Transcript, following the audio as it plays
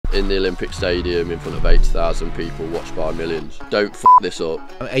in the Olympic Stadium in front of 80,000 people watched by millions. Don't f this up.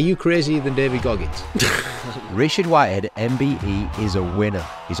 Are you crazier than David Goggins? Richard Whitehead MBE is a winner.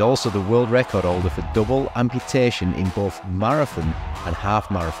 He's also the world record holder for double amputation in both marathon and half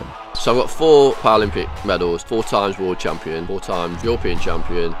marathon. So I've got 4 Paralympic medals, 4 times world champion, 4 times European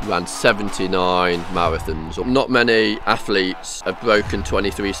champion, ran 79 marathons. Not many athletes have broken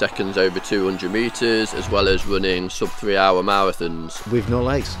 23 seconds over 200 metres, as well as running sub 3 hour marathons. With no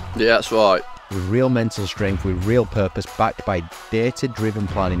legs. Yeah, that's right. With real mental strength, with real purpose, backed by data-driven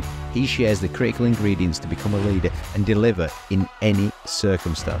planning, he shares the critical ingredients to become a leader and deliver in any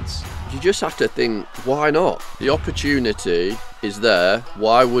circumstance. You just have to think, why not? The opportunity is there,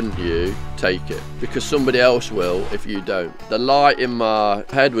 why wouldn't you take it? Because somebody else will if you don't. The light in my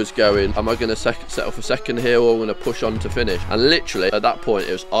head was going, am I going to settle for second here, or am I going to push on to finish? And literally at that point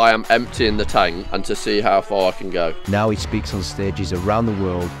it was, I am emptying the tank and to see how far I can go. Now he speaks on stages around the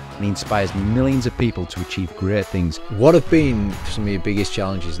world and he inspires millions of people to achieve great things. What have been some of your biggest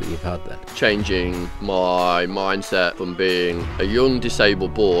challenges that you've had then? Changing my mindset from being a young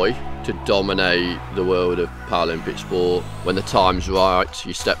disabled boy to dominate the world of Paralympic sport. When the time's right,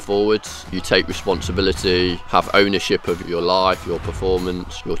 you step forwards, you take responsibility, have ownership of your life, your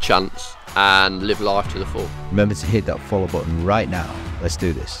performance, your chance, and live life to the full. Remember to hit that follow button right now. Let's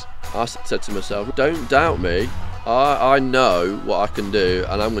do this. I said to myself, don't doubt me. I know what I can do,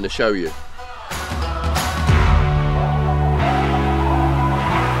 and I'm going to show you.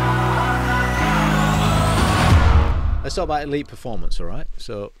 Let's talk about elite performance, all right?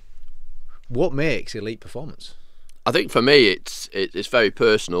 So what makes elite performance? I think for me it's very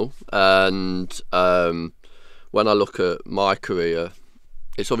personal, and when I look at my career,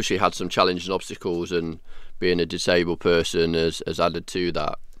 it's obviously had some challenges and obstacles, and being a disabled person has added to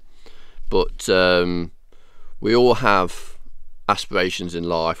that. But we all have aspirations in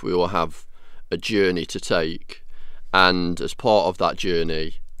life, we all have a journey to take, and as part of that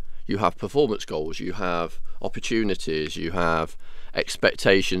journey you have performance goals, you have opportunities, you have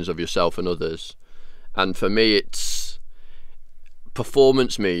expectations of yourself and others. And for me, it's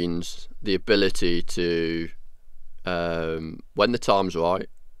performance means the ability to, when the time's right,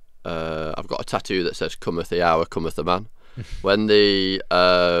 I've got a tattoo that says cometh the hour, cometh the man. When the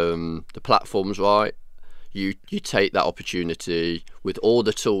platform's right, you take that opportunity with all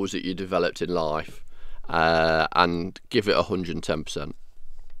the tools that you developed in life and give it 110%.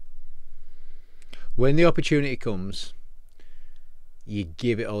 When the opportunity comes, you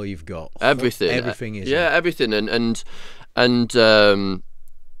give it all you've got. Everything is. Yeah, everything. And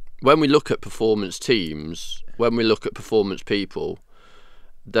when we look at performance teams, when we look at performance people,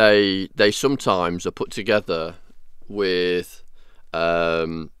 they sometimes are put together with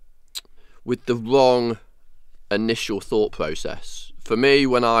the wrong initial thought process. For me,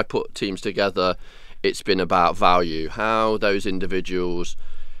 when I put teams together, it's been about value, how those individuals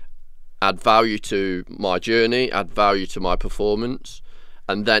add value to my journey, add value to my performance,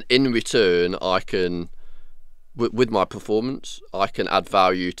 and then in return I can, with my performance, I can add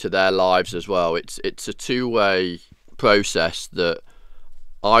value to their lives as well. It's a two-way process that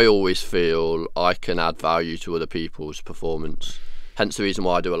I always feel I can add value to other people's performance. Hence the reason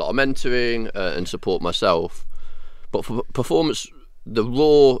why I do a lot of mentoring and support myself. But for performance, the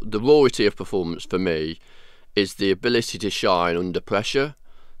rawity of performance for me is the ability to shine under pressure,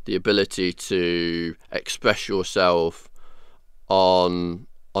 the ability to express yourself on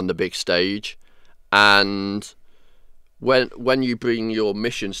the big stage, and when you bring your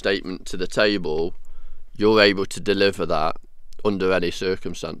mission statement to the table, you're able to deliver that under any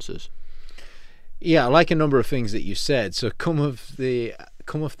circumstances. Yeah, I like a number of things that you said. So come of the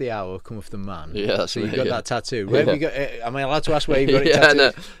hour, come of the man. Yeah, that's so you've me, got yeah. That tattoo. Where have you got? Am I allowed to ask where you got it Yeah, tattooed?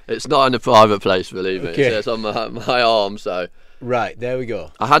 no, it's not in a private place, believe me. Okay. It's on my arm. So right, there we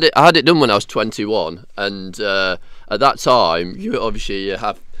go. I had it done when I was 21, and at that time you obviously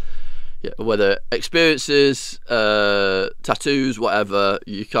have, whether experiences, tattoos, whatever,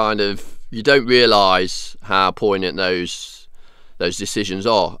 you don't realise how poignant those decisions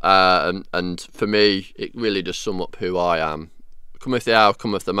are, and for me it really does sum up who I am. Cometh the hour,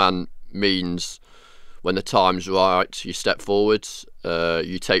 cometh the man means when the time's right, you step forwards,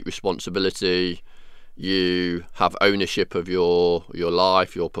 you take responsibility, you have ownership of your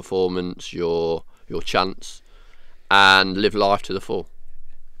life, your performance, your chance, and live life to the full.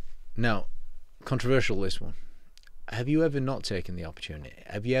 Now, controversial this one. Have you ever not taken the opportunity?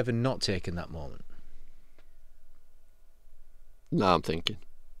 Have you ever not taken that moment? Now I'm thinking.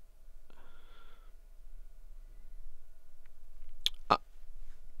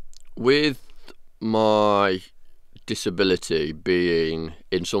 With my disability being,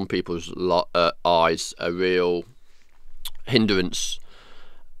 in some people's eyes, a real hindrance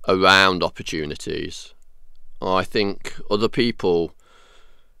around opportunities. I think other people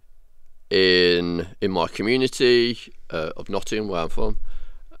in my community of Nottingham, where I'm from,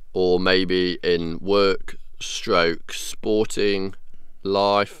 or maybe in work stroke sporting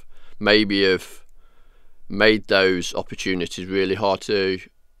life, maybe have made those opportunities really hard to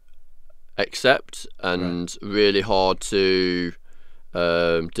accept and really hard to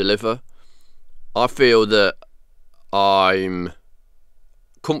deliver. I feel that I'm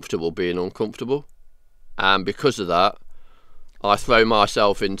comfortable being uncomfortable, and because of that I throw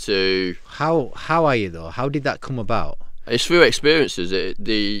myself into... How are you though? How did that come about? It's through experiences.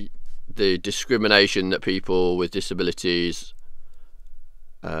 The discrimination that people with disabilities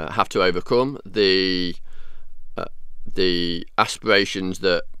have to overcome, the aspirations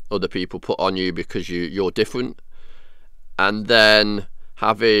that other people put on you because you're different, and then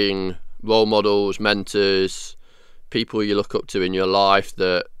having role models, mentors, people you look up to in your life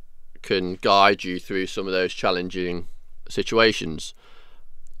that can guide you through some of those challenging situations.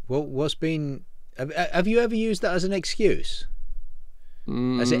 Well, have you ever used that as an excuse?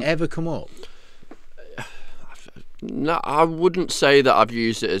 Has it ever come up? No, I wouldn't say that I've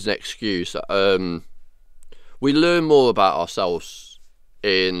used it as an excuse. We learn more about ourselves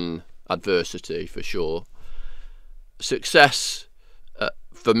in adversity, for sure. Success,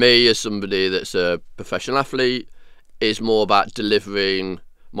 for me, as somebody that's a professional athlete, is more about delivering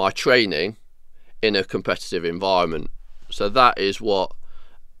my training in a competitive environment. So that is what...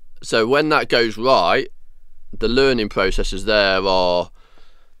 So when that goes right, the learning processes there are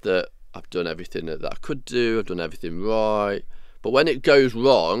that I've done everything that I could do, I've done everything right. But when it goes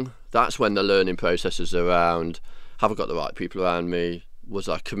wrong, that's when the learning processes are around, have I got the right people around me? Was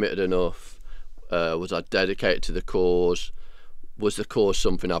I committed enough? Was I dedicated to the cause? Was the cause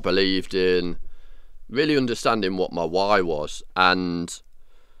something I believed in? Really understanding what my why was, and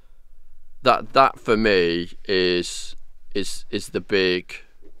that for me is the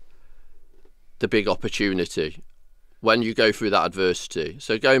big opportunity when you go through that adversity.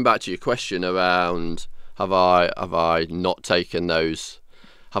 So going back to your question around have I not taken that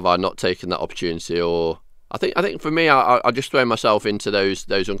opportunity, or I think for me I just throw myself into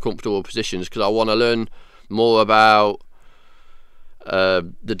those uncomfortable positions because I want to learn more about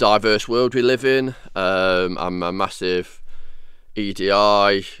the diverse world we live in. I'm a massive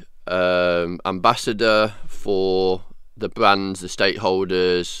EDI ambassador for the brands, the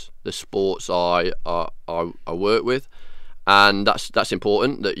stakeholders, the sports I work with, and that's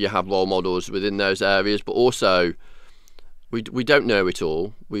important that you have role models within those areas. But also, we don't know it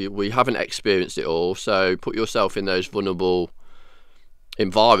all. We haven't experienced it all. So put yourself in those vulnerable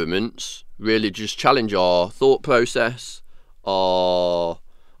environments. Really, just challenge our thought process, our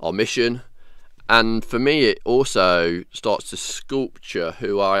mission. And for me, it also starts to sculpture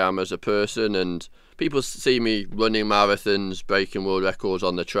who I am as a person. And people see me running marathons, breaking world records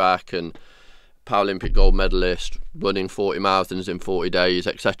on the track, and Paralympic gold medalist, running 40 marathons in 40 days,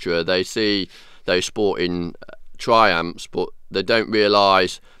 etc. They see those sporting triumphs, but they don't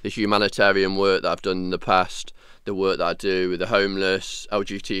realise the humanitarian work that I've done in the past, the work that I do with the homeless,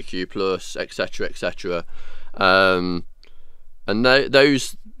 LGBTQ+, etc., etc. And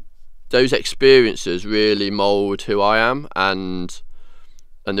those experiences really mould who I am, and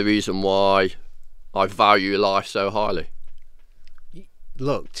the reason why I value life so highly.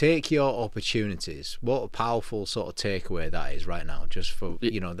 Look, take your opportunities. What a powerful sort of takeaway that is right now. Just for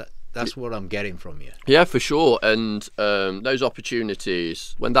that's what I'm getting from you. Yeah, for sure. And those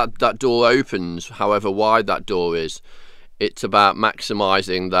opportunities, when that door opens, however wide that door is, it's about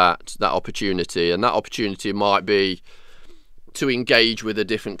maximising that opportunity. And that opportunity might be to engage with a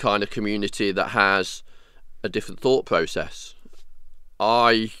different kind of community that has a different thought process.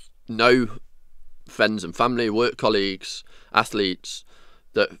 I know friends and family, work colleagues, athletes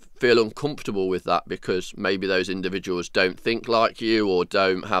that feel uncomfortable with that because maybe those individuals don't think like you or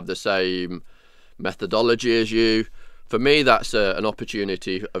don't have the same methodology as you. For me, that's an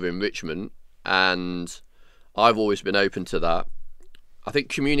opportunity of enrichment, and I've always been open to that. I think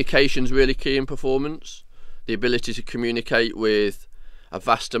communication's really key in performance. The ability to communicate with a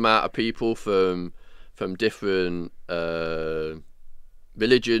vast amount of people from different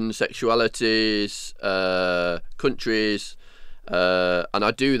religions, sexualities, countries, and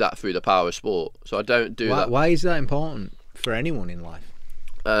I do that through the power of sport. So I don't do that. Why is that important for anyone in life?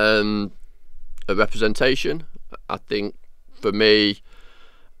 A representation. I think for me,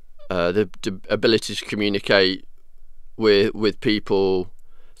 the ability to communicate with people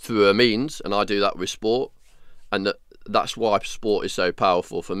through a means, and I do that with sport. and that's why sport is so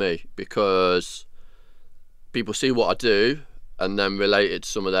powerful for me, because people see what I do and then relate it to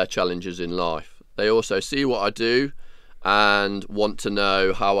some of their challenges in life. They also see what I do and want to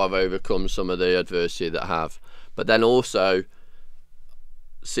know how I've overcome some of the adversity that I have, but then also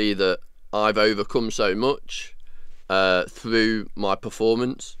see that I've overcome so much through my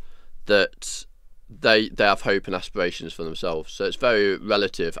performance that they have hope and aspirations for themselves. So it's very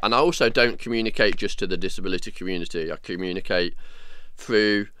relative. And I also don't communicate just to the disability community. I communicate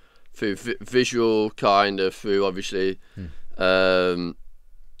through visual, kind of through obviously with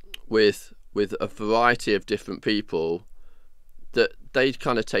a variety of different people, that they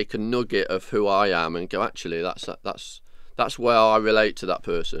kind of take a nugget of who I am and go, actually that's where I relate to that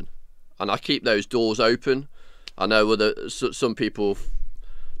person. And I keep those doors open. I know some people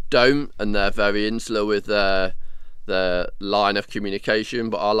don't, and they're very insular with their line of communication,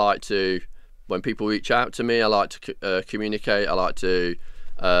 but I like to, when people reach out to me, I like to communicate. I like to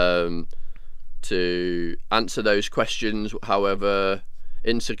answer those questions, however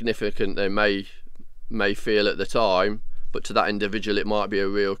insignificant they may feel at the time, but to that individual it might be a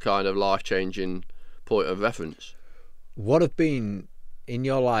real kind of life-changing point of reference. What have been in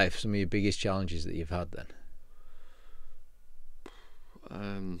your life some of your biggest challenges that you've had then?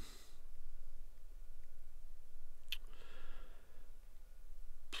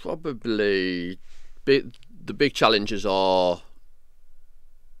 Probably the big challenges are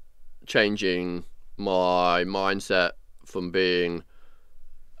changing my mindset from being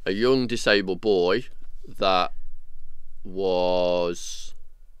a young disabled boy that was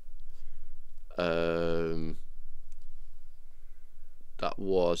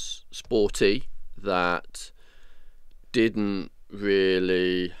sporty, that didn't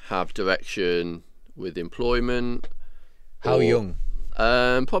really have direction with employment. How young?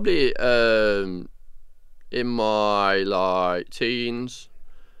 Probably in my teens,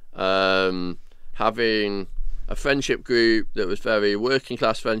 having a friendship group that was very working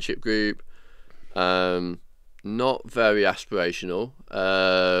class friendship group, not very aspirational,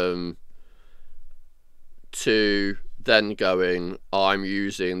 to then going, I'm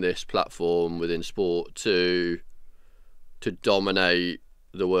using this platform within sport to dominate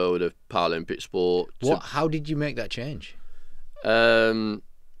the world of Paralympic sport. How did you make that change? I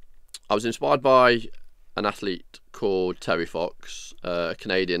was inspired by an athlete called Terry Fox, a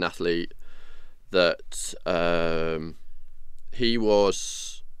Canadian athlete that he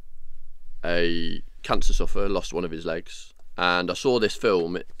was a cancer sufferer, lost one of his legs, and I saw this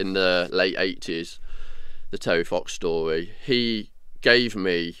film in the late 80s, the Terry Fox story. He gave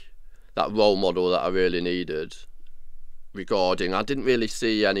me that role model that I really needed regarding, I didn't really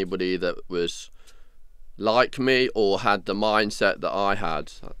see anybody that was like me or had the mindset that I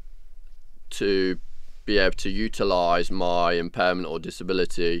had to be able to utilise my impairment or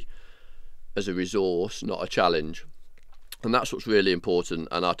disability as a resource, not a challenge. And that's what's really important,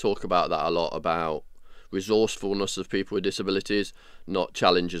 and I talk about that a lot, about resourcefulness of people with disabilities, not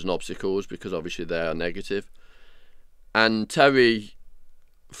challenges and obstacles, because obviously they are negative. And Terry,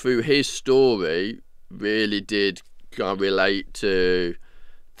 through his story, really did kind of relate to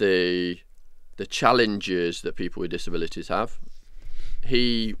the challenges that people with disabilities have.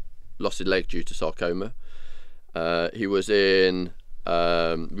 He lost his leg due to sarcoma. He was in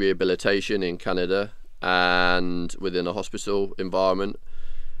rehabilitation in Canada and within a hospital environment,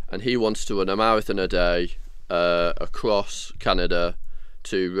 and he wants to run a marathon a day across Canada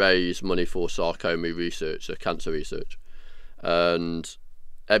to raise money for sarcoma research, so cancer research. And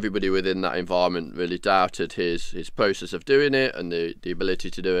everybody within that environment really doubted his process of doing it and the ability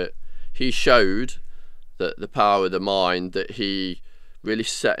to do it. He showed that the power of the mind, that he really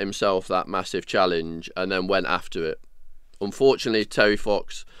set himself that massive challenge and then went after it. Unfortunately, Terry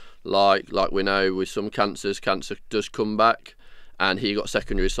Fox, like we know with some cancers, cancer does come back, and he got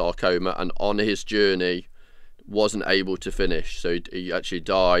secondary sarcoma, and on his journey wasn't able to finish, so he actually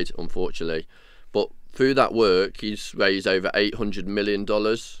died, unfortunately. But through that work, he's raised over $800 million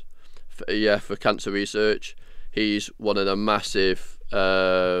for cancer research. He's one of the massive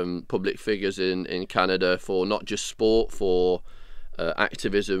public figures in Canada for not just sport, for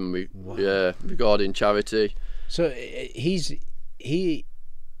activism regarding charity. So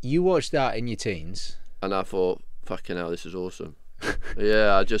you watched that in your teens, and I thought, fucking hell, this is awesome.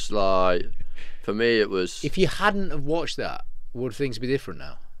 Yeah, I just like, for me it was. If you hadn't have watched that, would things be different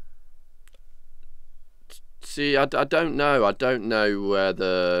now? See, I don't know. I don't know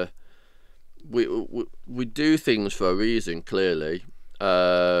whether we do things for a reason, clearly,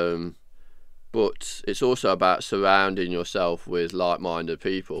 but it's also about surrounding yourself with like-minded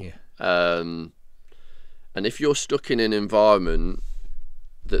people. Yeah. And if you're stuck in an environment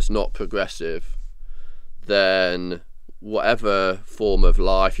that's not progressive, then whatever form of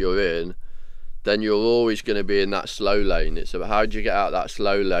life you're in, then you're always going to be in that slow lane. It's about how do you get out that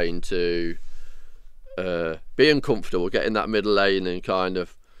slow lane to be uncomfortable, get in that middle lane and kind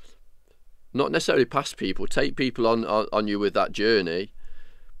of not necessarily pass people, take people on you with that journey,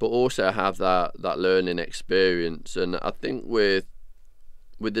 but also have that learning experience. And I think with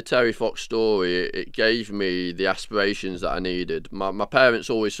the Terry Fox story, it gave me the aspirations that I needed. My parents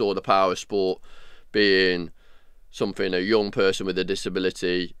always saw the power of sport being something a young person with a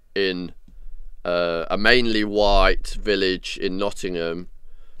disability in a mainly white village in Nottingham,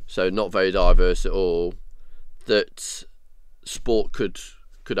 so not very diverse at all, that sport could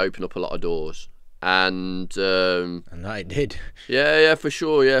open up a lot of doors. And that it did. Yeah, for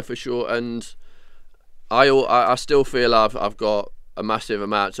sure. And I still feel I've got a massive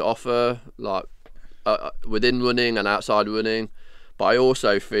amount to offer, like within running and outside running. But I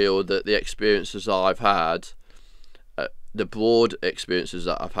also feel that the experiences I've had, the broad experiences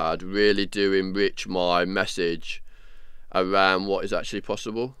that I've had, really do enrich my message around what is actually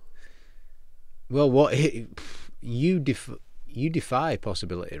possible. Well, you defy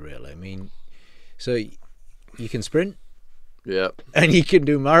possibility, really. I mean, so you can sprint, yeah, and you can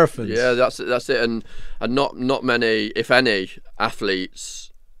do marathons. Yeah, that's it. And not many, if any,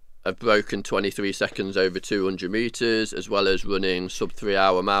 athletes have broken 23 seconds over 200 meters, as well as running sub 3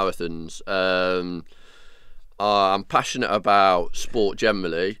 hour marathons. I'm passionate about sport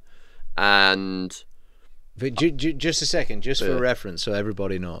generally, and but just a second, just for reference, so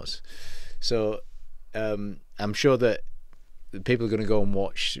everybody knows. So I'm sure that people are going to go and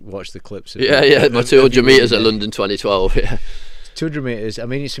watch the clips. My 200 meters at London 2012. Yeah, 200 meters. I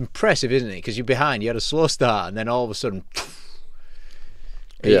mean, it's impressive, isn't it? Because you're behind. You had a slow start, and then all of a sudden,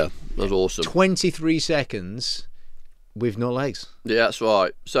 yeah, that was awesome. 23 seconds with no legs. Yeah, that's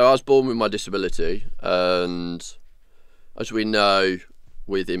right. So I was born with my disability, and as we know,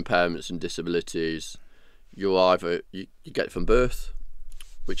 with impairments and disabilities, you get it from birth,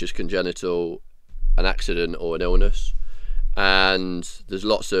 which is congenital, an accident, or an illness. And there's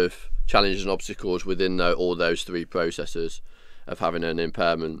lots of challenges and obstacles within all those three processes of having an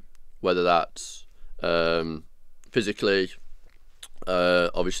impairment, whether that's physically,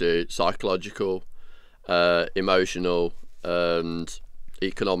 obviously psychological, emotional, and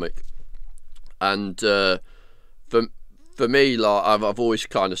economic. And for me, like I've always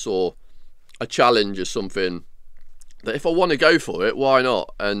kind of saw a challenge as something that if I want to go for it, why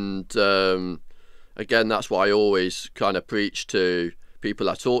not? And again, that's why I always kind of preach to people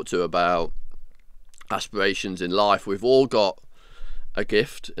I talk to about aspirations in life. We've all got a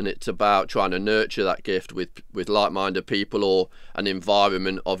gift, and it's about trying to nurture that gift with like-minded people or an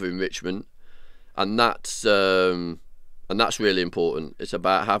environment of enrichment, and that's really important. It's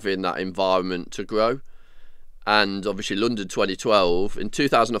about having that environment to grow. And obviously London 2012, in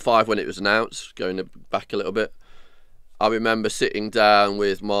 2005 when it was announced, going back a little bit, I remember sitting down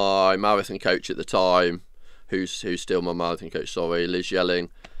with my marathon coach at the time, who's still my marathon coach, Liz Yelling,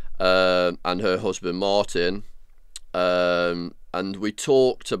 and her husband Martin, and we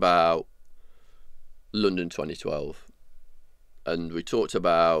talked about London 2012, and we talked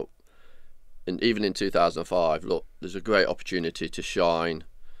about, and even in 2005, look, there's a great opportunity to shine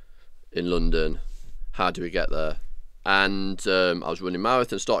in London. How do we get there? And I was running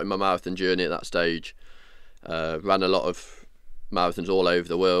marathons, starting my marathon journey at that stage. Ran a lot of marathons all over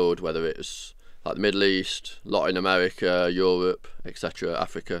the world, whether it was like the Middle East, Latin America, Europe, etc.,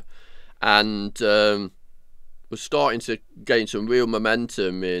 Africa, and was starting to gain some real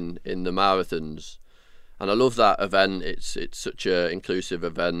momentum in the marathons. And I love that event. It's such an inclusive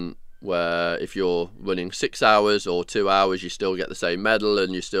event where if you're running 6 hours or 2 hours, you still get the same medal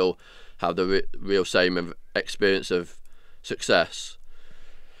and you still have the real same experience of success.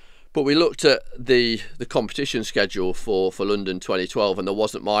 But we looked at the competition schedule for London 2012, and there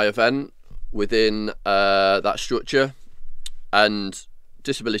wasn't my event within that structure. And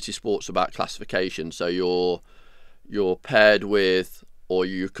disability sports about classification, so you're paired with, or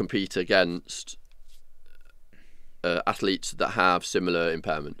you compete against athletes that have similar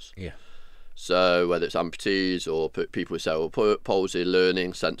impairments. Yeah. So whether it's amputees or people with cerebral palsy,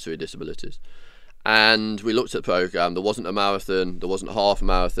 learning, sensory disabilities. And we looked at the programme. There wasn't a marathon, there wasn't a half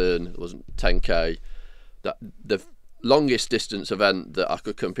marathon, there wasn't 10k. The longest distance event that I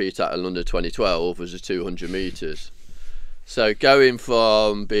could compete at in London 2012 was the 200 metres. So going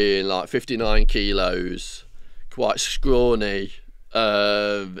from being like 59 kilos, quite scrawny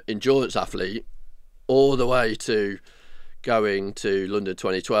endurance athlete, all the way to going to London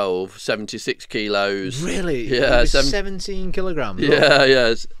 2012, 76 kilos. Really? Yeah, 17 kilograms. Yeah,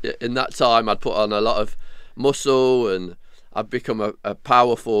 yeah. In that time, I'd put on a lot of muscle, and I'd become a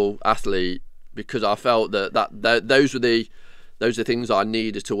powerful athlete because I felt that those were the things I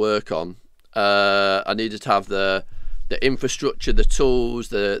needed to work on. I needed to have the infrastructure, the tools,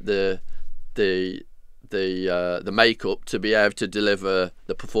 the makeup to be able to deliver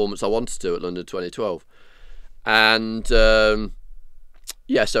the performance I wanted to at London 2012. And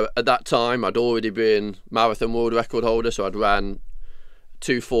yeah, so at that time I'd already been marathon world record holder, so I'd ran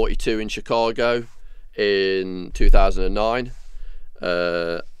 2:42 in Chicago in 2009,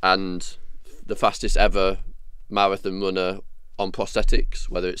 and the fastest ever marathon runner on prosthetics,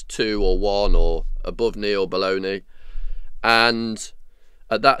 whether it's 2 or 1 or above knee or below knee. And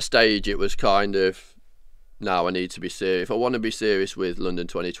at that stage it was kind of, now I need to be serious. If I want to be serious with London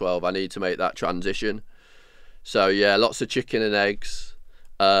 2012, I need to make that transition. So yeah, lots of chicken and eggs.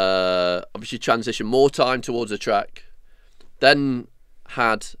 Obviously transition more time towards the track. Then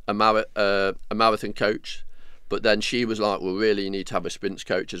had a marathon coach, but then she was like, well, really, you need to have a sprints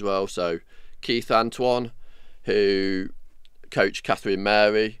coach as well. So Keith Antoine, who coached Catherine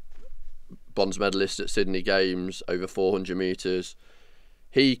Mary, bronze medalist at Sydney Games over 400 metres,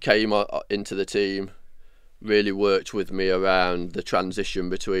 he came into the team, really worked with me around the transition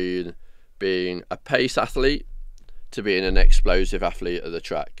between being a pace athlete to being an explosive athlete at the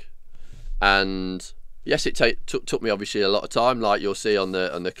track. And yes, it took me obviously a lot of time, like you'll see on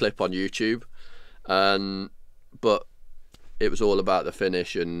the clip on YouTube, but it was all about the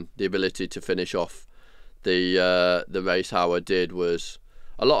finish, and the ability to finish off the race how I did was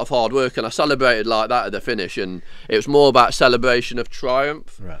a lot of hard work, and I celebrated like that at the finish, and it was more about celebration of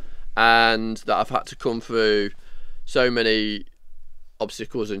triumph, Right. and that I've had to come through so many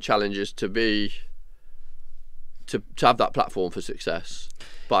obstacles and challenges to have that platform for success.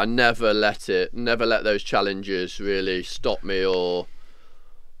 But I never let those challenges really stop me or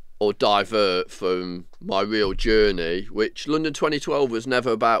divert from my real journey, which London 2012 was never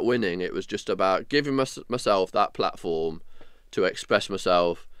about winning. It was just about giving myself that platform to express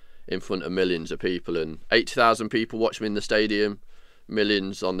myself in front of millions of people. And 80,000 people watch me in the stadium,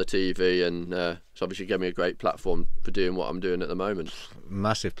 millions on the TV, and it's obviously gave me a great platform for doing what I'm doing at the moment.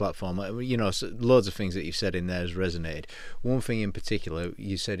 Massive platform. You know, loads of things that you said in there has resonated. One thing in particular,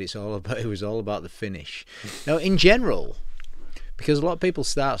 you said it was all about the finish. Now, in general, because a lot of people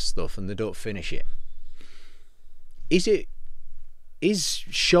start stuff and they don't finish it, is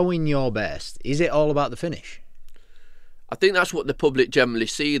showing your best, is it all about the finish? I think that's what the public generally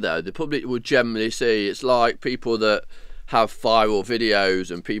see, though. The public would generally see, it's like people that have viral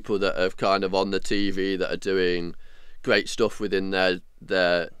videos and people that are kind of on the TV that are doing great stuff within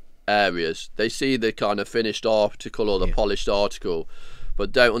their areas. They see the kind of finished article or the polished article,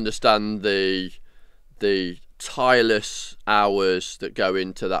 but don't understand the tireless hours that go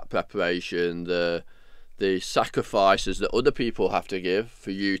into that preparation, the sacrifices that other people have to give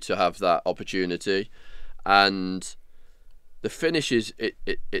for you to have that opportunity. And the finish is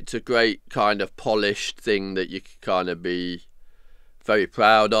it's a great kind of polished thing that you can kind of be very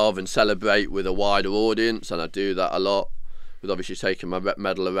proud of and celebrate with a wider audience, and I do that a lot with obviously taking my rep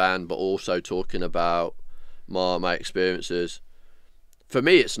medal around, but also talking about my experiences. For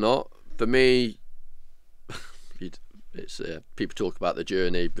me, it's not. For me, it's people talk about the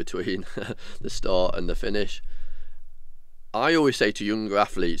journey between the start and the finish. I always say to younger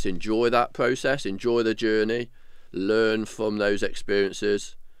athletes, enjoy that process, enjoy the journey, learn from those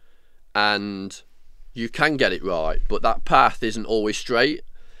experiences, and you can get it right, but that path isn't always straight.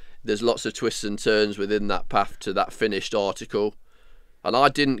 There's lots of twists and turns within that path to that finished article. And I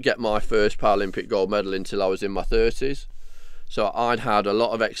didn't get my first Paralympic gold medal until I was in my 30s. So I'd had a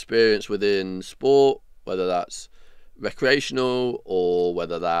lot of experience within sport, whether that's recreational or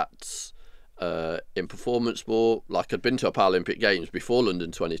whether that's in performance sport. Like, I'd been to a Paralympic Games before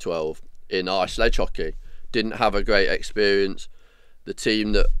London 2012 in ice sledge hockey. Didn't have a great experience. The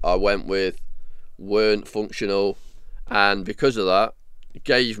team that I went with weren't functional, and because of that, it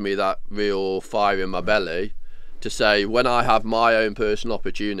gave me that real fire in my belly to say, when I have my own personal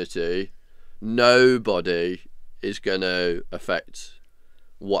opportunity, nobody is going to affect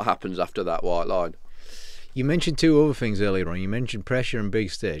what happens after that white line. You mentioned two other things earlier on. You mentioned pressure and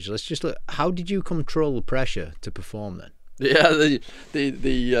big stage. Let's just look, how did you control the pressure to perform then? Yeah,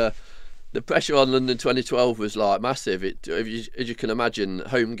 the pressure on London 2012 was like massive. As you can imagine,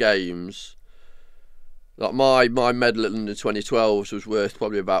 home games. Like my medal at London 2012 was worth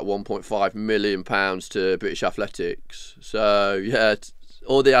probably about £1.5 million to British athletics. So yeah,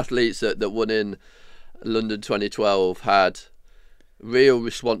 all the athletes that won in London 2012 had real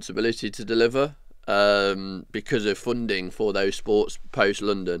responsibility to deliver because of funding for those sports post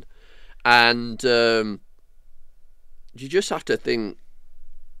London, and you just have to think,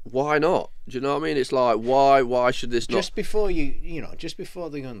 why not? Do you know what I mean? It's like, why should this not? Just before just before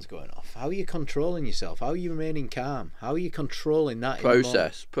the gun's going off, how are you controlling yourself? How are you remaining calm? How are you controlling that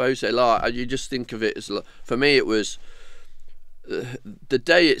process? Like, you just think of it as, for me, it was the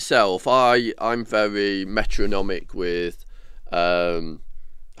day itself. I'm very metronomic with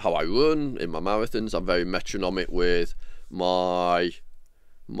how I run in my marathons. I'm very metronomic with my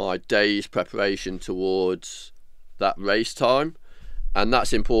day's preparation towards that race time, and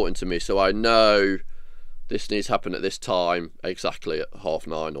that's important to me. So I know this needs to happen at this time, exactly at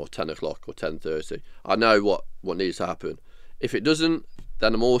 9:30 or 10 o'clock or 10:30. I know what needs to happen. If it doesn't,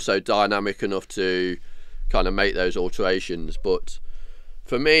 then I'm also dynamic enough to kind of make those alterations. But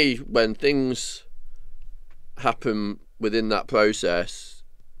for me, when things happen within that process,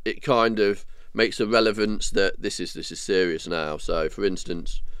 it kind of makes a relevance that this is serious now. So for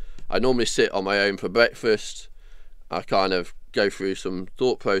instance, I normally sit on my own for breakfast. I kind of go through some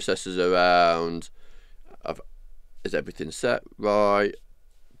thought processes around, is everything set right,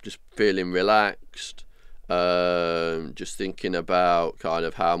 just feeling relaxed, just thinking about kind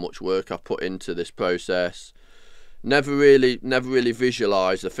of how much work I've put into this process. Never really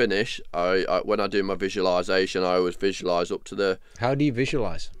visualise the finish. When I do my visualisation, I always visualise up to the... How do you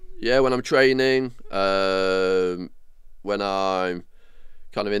visualise? Yeah, when I'm training, when I'm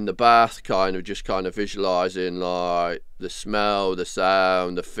kind of in the bath, kind of visualising like the smell, the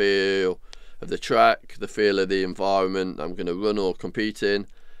sound, the feel of the track, the feel of the environment I'm going to run or compete in.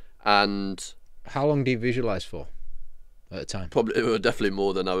 And how long do you visualise for at a time? Probably, definitely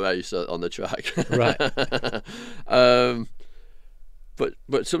more than I race on the track. Right.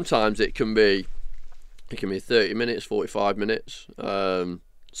 But sometimes it can be 30 minutes, 45 minutes.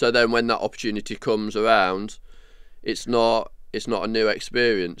 So then when that opportunity comes around, it's not a new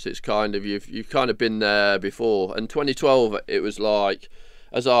experience. It's kind of, you've kind of been there before. And 2012, it was like,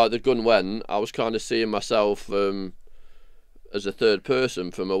 as the gun went, I was kind of seeing myself as a third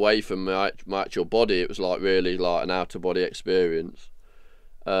person from away from my actual body. It was like really like an outer body experience.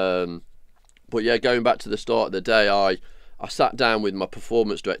 But yeah, going back to the start of the day, I sat down with my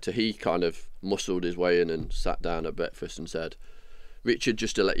performance director. He kind of muscled his way in and sat down at breakfast and said, "Richard,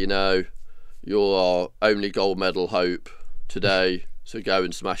 just to let you know, you're our only gold medal hope today, so go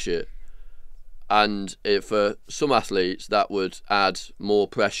and smash it." And for some athletes that would add more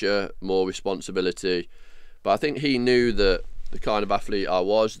pressure, more responsibility, but I think he knew that the kind of athlete I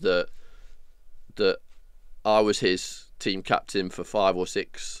was, that I was his team captain for 5 or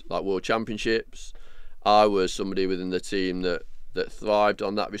 6 like world championships. I was somebody within the team that thrived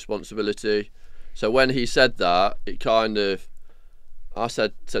on that responsibility. So when he said that, it kind of, I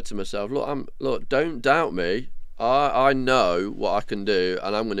said to myself, look, don't doubt me. I know what I can do,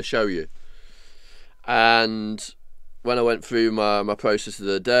 and I'm going to show you. And when I went through my process of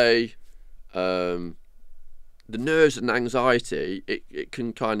the day, the nerves and anxiety, it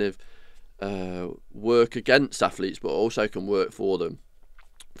can kind of work against athletes, but also can work for them.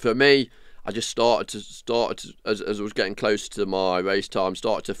 For me, I just started to as I was getting close to my race time,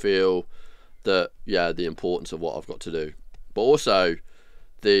 started to feel that, yeah, the importance of what I've got to do, but also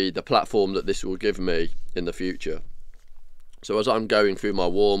the platform that this will give me in the future. So as I'm going through my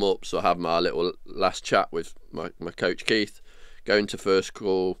warm-ups, I have my little last chat with my coach Keith, going to first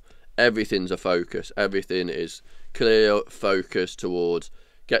call, everything's a focus. Everything is clear, focused towards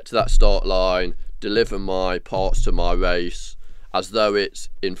get to that start line, deliver my parts to my race as though it's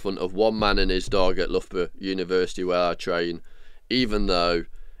in front of one man in his dog at Loughborough University where I train, even though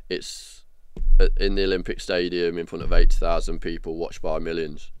it's in the Olympic Stadium in front of 80,000 people watched by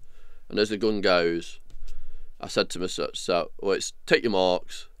millions. And as the gun goes, I said to myself, it's take your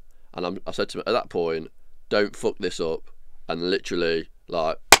marks, and I said to him at that point, don't fuck this up, and literally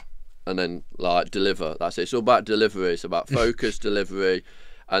and then deliver. That's it. It's all about delivery. It's about focus, delivery,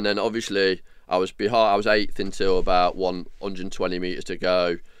 and then obviously I was behind. I was 8th until about 120 meters to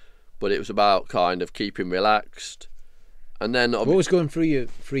go, but it was about kind of keeping relaxed. And then what was going through your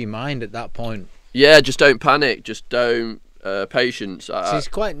mind at that point? Yeah, just don't panic. Just don't. Patience. It's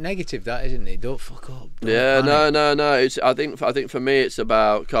quite negative, that, isn't it? Don't fuck up. Yeah, panic. No. It's I think for me it's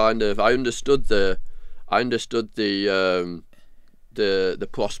about kind of I understood the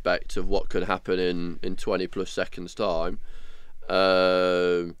prospect of what could happen in 20 plus seconds time,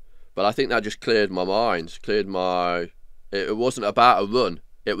 but I think that just cleared my mind. It wasn't about a run.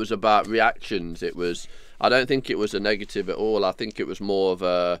 it was about reactions. I don't think it was a negative at all. I think it was more of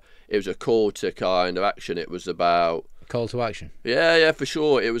it was a call to kind of action. It was about call to action. Yeah, for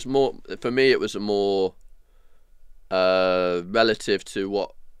sure. It was more, for me, it was a more relative to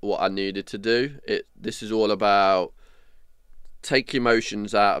what I needed to do. This is all about take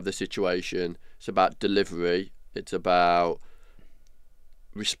emotions out of the situation. It's about delivery. It's about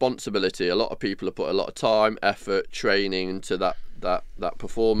responsibility. A lot of people have put a lot of time, effort, training into that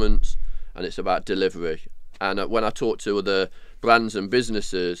performance, and it's about delivery. And when I talk to other brands and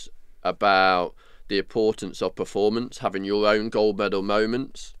businesses about the importance of performance, having your own gold medal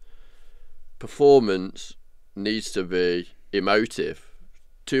moments, performance needs to be emotive.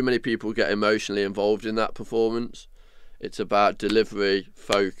 Too many people get emotionally involved in that performance. It's about delivery,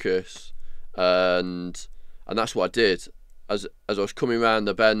 focus, and that's what I did. As I was coming around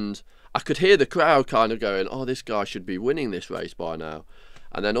the bend, I could hear the crowd kind of going, "Oh, this guy should be winning this race by now."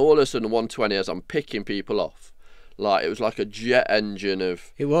 And then all of a sudden, 120, as I'm picking people off, like it was like a jet engine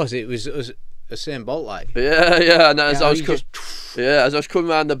of. It was a same bolt like. Yeah. And as I was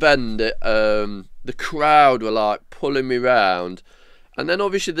coming around the bend, the crowd were like pulling me round, and then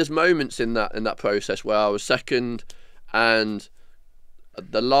obviously there's moments in that process where I was second, and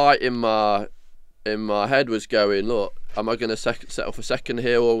the light in my head was going, look, am I going to settle for second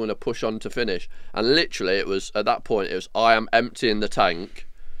here, or am I going to push on to finish? And literally, it was at that point, I am emptying the tank,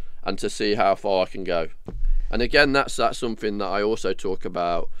 and to see how far I can go. And again, that's something that I also talk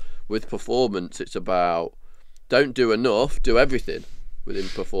about with performance. It's about don't do enough, do everything within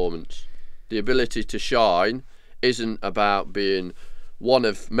performance. The ability to shine isn't about being one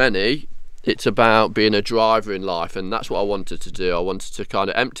of many. It's about being a driver in life, and that's what I wanted to do. I wanted to kind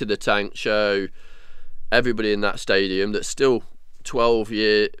of empty the tank, show everybody in that stadium that's still 12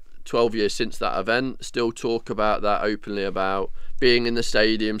 years since that event, still talk about that openly, about being in the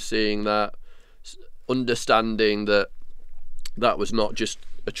stadium, seeing that, understanding that was not just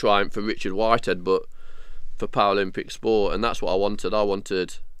a triumph for Richard Whitehead, but for Paralympic sport. And that's what I wanted. I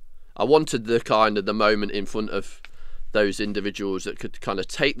wanted the kind of the moment in front of those individuals that could kind of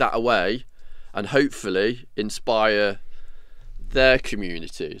take that away and hopefully inspire their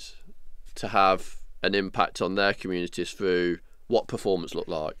communities to have an impact on their communities through what performance looked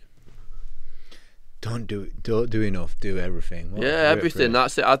like. Don't do enough, do everything. Everything.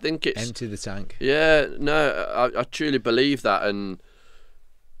 That's it. I think it's empty the tank. Yeah, no, I truly believe that, and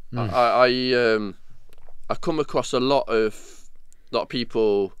I come across a lot of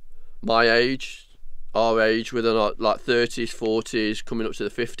people my age, our age, within like 30s, 40s, coming up to the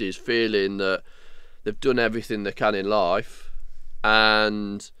 50s, feeling that they've done everything they can in life,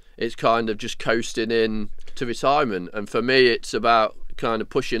 and it's kind of just coasting in to retirement. And for me, it's about kind of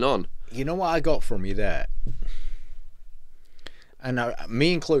pushing on. You know what I got from you there, and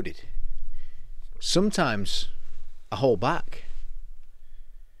me included, sometimes I hold back,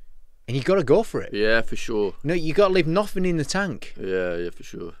 and you got to go for it. Yeah, for sure. No, you got to leave nothing in the tank. Yeah, for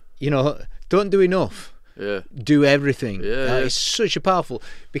sure. You know, don't do enough. Yeah. Do everything. Yeah. It's such a powerful,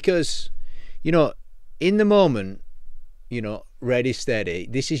 because, you know, in the moment, you know, ready, steady,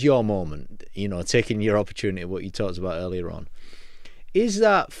 this is your moment, you know, taking your opportunity, what you talked about earlier on. Is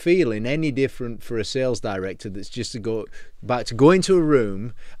that feeling any different for a sales director that's just to go into a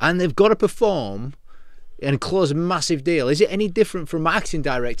room and they've got to perform and close a massive deal? Is it any different from a marketing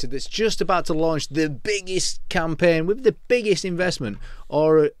director that's just about to launch the biggest campaign with the biggest investment,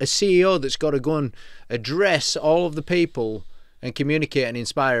 or a CEO that's got to go and address all of the people and communicate and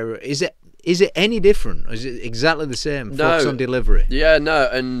inspire? Is it any different, or is it exactly the same? Focus on delivery. Yeah, no,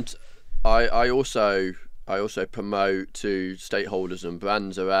 and I also promote to stakeholders and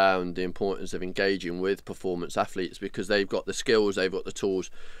brands around the importance of engaging with performance athletes, because they've got the skills, they've got the tools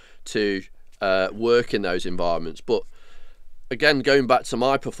to work in those environments. But again, going back to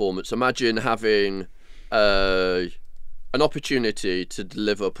my performance, imagine having an opportunity to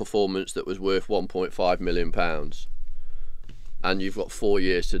deliver a performance that was worth £1.5 million, and you've got 4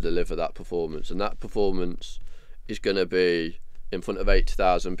 years to deliver that performance, and that performance is going to be in front of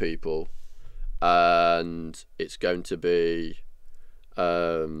 80,000 people, and it's going to be at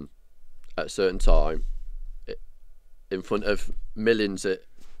a certain time in front of millions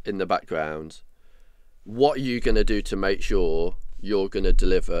in the background. What are you going to do to make sure you're going to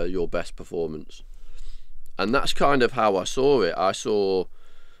deliver your best performance? And that's kind of how I saw it. I saw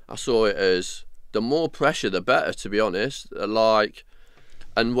it as the more pressure, the better, to be honest.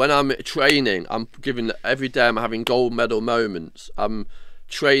 And when I'm training, I'm giving every day. I'm having gold medal moments. I'm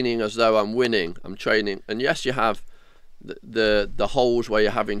training as though I'm winning. I'm training, and yes, you have the holes where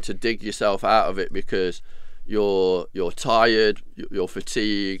you're having to dig yourself out of it because you're tired, you're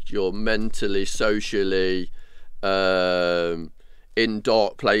fatigued, you're mentally, socially in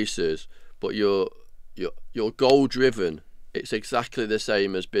dark places, but you're goal driven. It's exactly the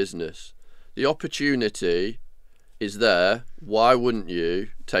same as business. The opportunity is there. Why wouldn't you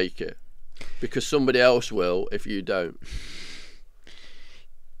take it? Because somebody else will if you don't.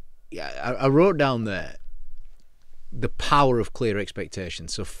 Yeah, I wrote down there the power of clear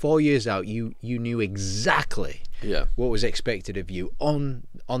expectations. So 4 years out, you knew exactly what was expected of you on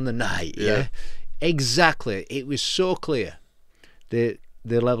the night. Yeah, exactly. It was so clear the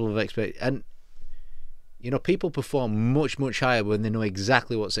level of and people perform much higher when they know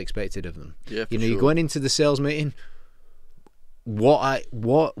exactly what's expected of them. Yeah, you're going into the sales meeting. What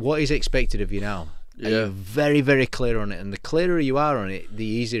is expected of you now? Yeah. And you're very, very clear on it, and the clearer you are on it, the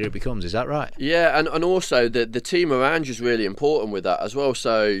easier it becomes. Is that right? Yeah, and also the team around you is really important with that as well.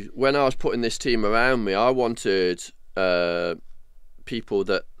 So when I was putting this team around me, I wanted people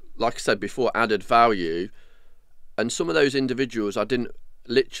that, like I said before, added value, and some of those individuals I didn't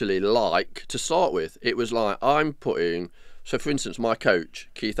literally like to start with. It was like so for instance, my coach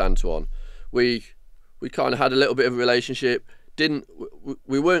Keith Antoine, we kind of had a little bit of a relationship.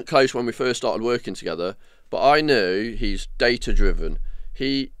 We weren't close when we first started working together, but I knew he's data driven.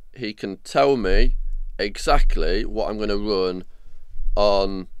 He can tell me exactly what I'm going to run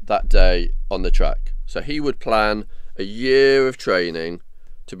on that day on the track. So he would plan a year of training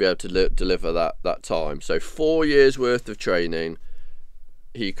to be able to deliver that time. So 4 years worth of training,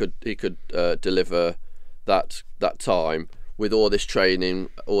 he could deliver that time with all this training,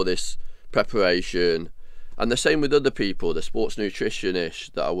 all this preparation. And the same with other people, the sports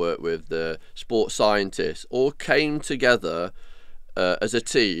nutritionists that I work with, the sports scientists, all came together as a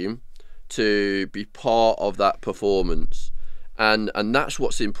team to be part of that performance. And that's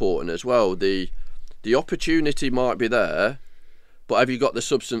what's important as well. The opportunity might be there, but have you got the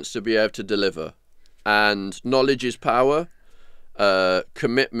substance to be able to deliver? And knowledge is power.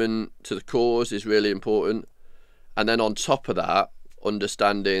 Commitment to the cause is really important. And then on top of that,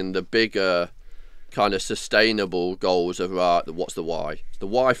 understanding the bigger kind of sustainable goals of what's the why. The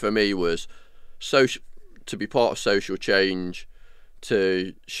why for me was to be part of social change,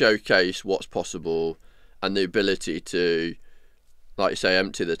 to showcase what's possible, and the ability to, like you say,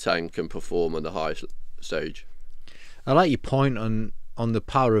 empty the tank and perform on the highest stage. I like your point on the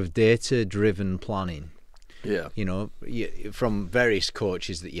power of data-driven planning. Yeah. From various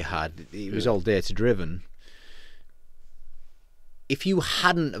coaches that you had, it was all data-driven. If you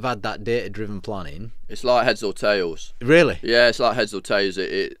hadn't have had that data-driven planning, it's like heads or tails. Really? Yeah, it's like heads or tails.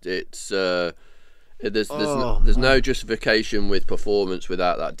 There's no justification with performance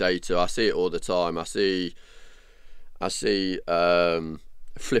without that data. I see it all the time. I see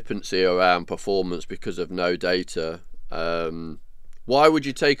flippancy around performance because of no data. Why would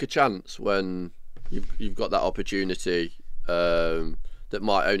you take a chance when you've got that opportunity that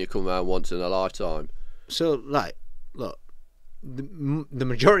might only come around once in a lifetime? So, look. The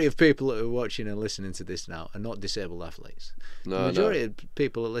majority of people that are watching and listening to this now are not disabled athletes. The majority of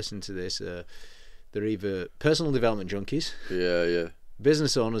people that listen to this they're either personal development junkies,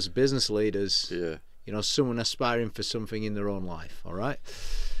 business owners, business leaders, someone aspiring for something in their own life. All right,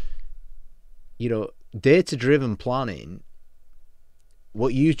 data-driven planning.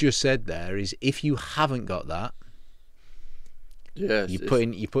 What you just said there is, if you haven't got that, you're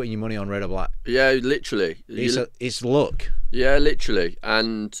putting your money on red or black. Yeah, literally. It's luck. Yeah, literally.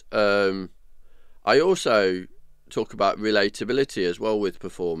 And I also talk about relatability as well with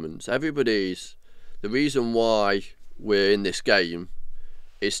performance. The reason why we're in this game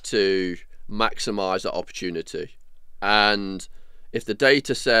is to maximise that opportunity. And if the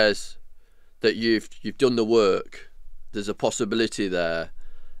data says that you've done the work, there's a possibility there.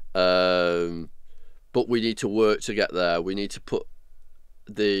 But we need to work to get there. We need to put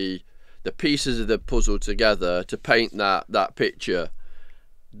the pieces of the puzzle together to paint that picture.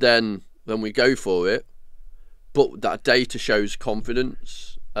 Then we go for it. But that data shows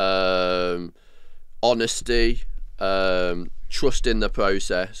confidence, honesty, trust in the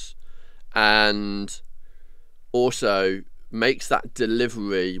process, and also makes that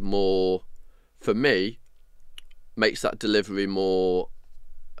delivery more, for me,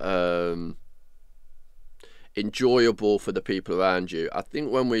 enjoyable for the people around you. I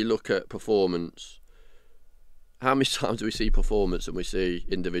think when we look at performance, how many times do we see performance and we see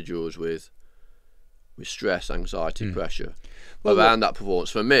individuals with stress, anxiety, pressure around that performance?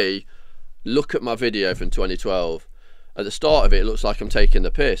 For me, look at my video from 2012. At the start of it, it looks like I'm taking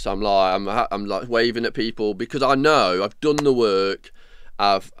the piss. I'm like waving at people because I know I've done the work.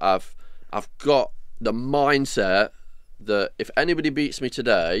 I've got the mindset that if anybody beats me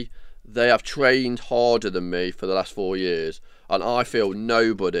today, they have trained harder than me for the last 4 years, and I feel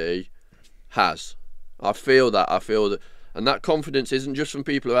nobody has. I feel that, and that confidence isn't just from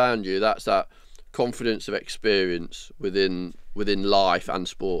people around you. That's that confidence of experience within life and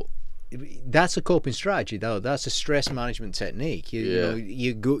sport. That's a coping strategy, though. That's a stress management technique.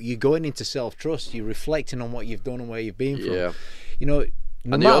 You're going into self-trust. You're reflecting on what you've done and where you've been from. Yeah. You know,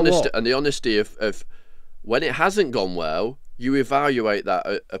 and the honesty of when it hasn't gone well, you evaluate that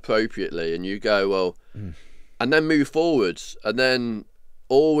appropriately, and you go, well, and then move forwards, and then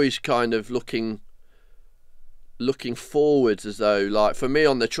always kind of looking forwards, as though, like for me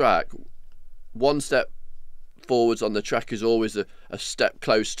on the track, one step forwards on the track is always a step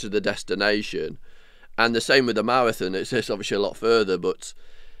close to the destination, and the same with the marathon. It's obviously a lot further, but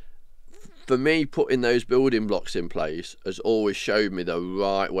for me, putting those building blocks in place has always showed me the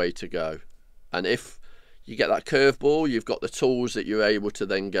right way to go. And if you get that curveball, you've got the tools that you're able to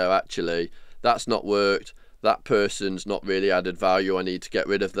then go, actually, that's not worked, that person's not really added value, I need to get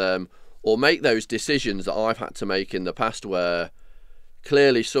rid of them, or make those decisions that I've had to make in the past where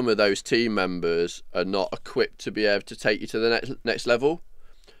clearly some of those team members are not equipped to be able to take you to the next level.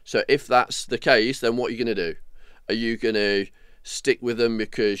 So if that's the case, then what are you going to do? Are you going to stick with them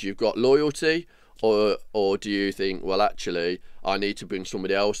because you've got loyalty, or do you think, well, actually, I need to bring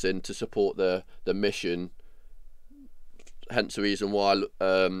somebody else in to support the mission? Hence the reason why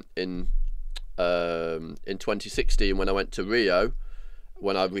in 2016, when I went to Rio,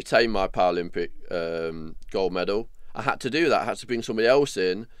 when I retained my Paralympic gold medal, I had to do that. I had to bring somebody else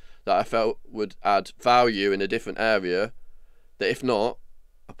in that I felt would add value in a different area, that if not,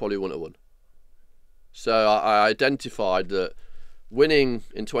 I probably wouldn't have won. So I identified that winning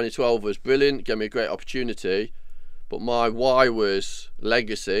in 2012 was brilliant, gave me a great opportunity, but my why was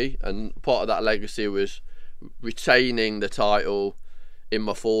legacy, and part of that legacy was retaining the title in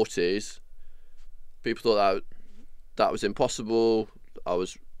my 40s. People thought that was impossible. I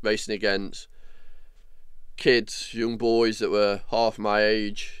was racing against kids, young boys that were half my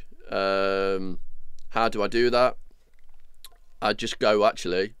age. How do I do that? I just go,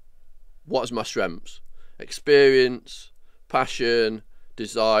 actually, what is my strengths? Experience, passion,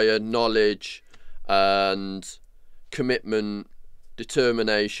 desire, knowledge, and commitment,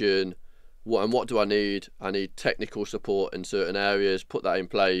 determination. What do I need? I need technical support in certain areas, put that in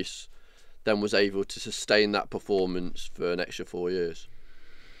place, then was able to sustain that performance for an extra 4 years.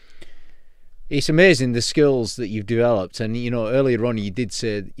 It's amazing the skills that you've developed, and earlier on you did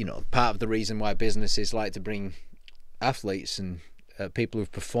say part of the reason why businesses like to bring athletes and people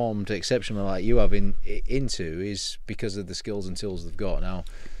who've performed exceptionally like you have into is because of the skills and tools they've got now.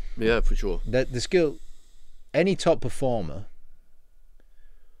 Yeah, for sure. The skill, any top performer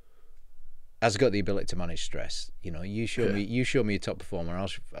has got the ability to manage stress. You show me a top performer,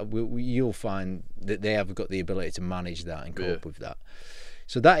 you'll find that they have got the ability to manage that and cope with that.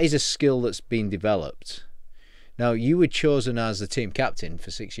 So that is a skill that's been developed. Now, you were chosen as the team captain for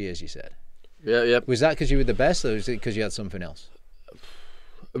 6 years, you said. Yeah. Was that because you were the best, or was it because you had something else?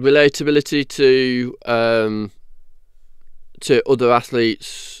 Relatability to other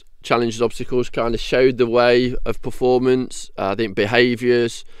athletes, challenges, obstacles, kind of showed the way of performance. I think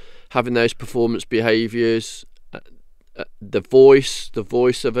behaviours, having those performance behaviours, the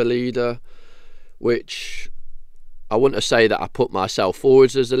voice of a leader, which I wouldn't say that I put myself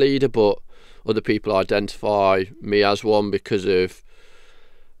forwards as a leader, but other people identify me as one because of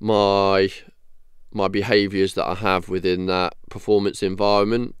my behaviours that I have within that performance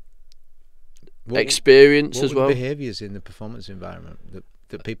environment. Experience as well. What were the behaviours in the performance environment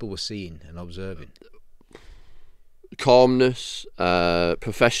that people were seeing and observing? Calmness,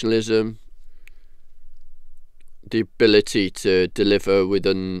 professionalism, the ability to deliver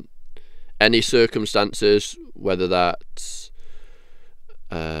within any circumstances, whether that's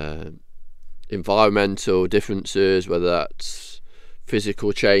environmental differences, whether that's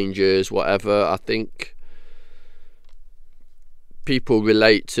physical changes, whatever. I think people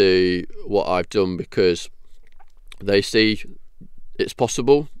relate to what I've done because they see it's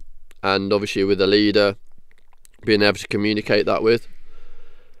possible, and obviously with a leader, being able to communicate that with.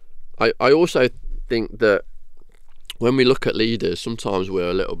 I also think that when we look at leaders, sometimes we're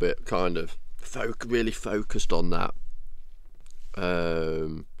a little bit kind of really focused on that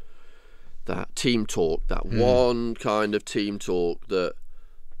that team talk, that one kind of team talk that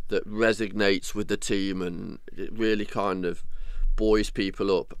resonates with the team, and it really kind of buoys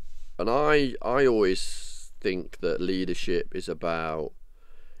people up. And I always think that leadership is about,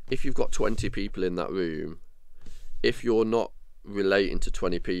 if you've got 20 people in that room, if you're not relating to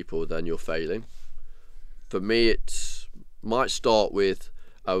 20 people, then you're failing. for me, it might start with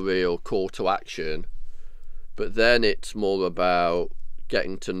a real call to action, but then it's more about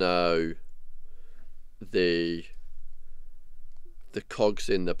getting to know the cogs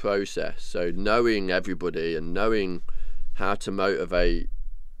in the process. So knowing everybody and knowing how to motivate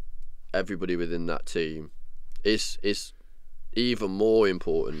everybody within that team is even more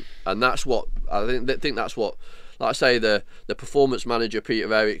important. And that's what I think that's what, like I say, the performance manager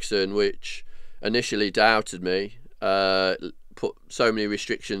Peter Eriksson, which initially doubted me, put so many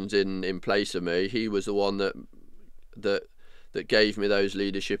restrictions in place of me. He was the one that gave me those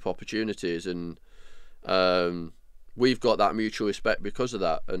leadership opportunities, and we've got that mutual respect because of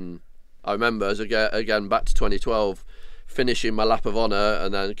that. And I remember, as again back to 2012, finishing my lap of honour,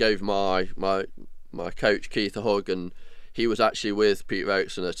 and then gave my coach Keith a hug, and he was actually with Peter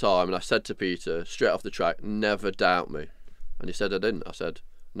Eriksson at the time, and I said to Peter straight off the track, never doubt me. And he said I didn't. I said,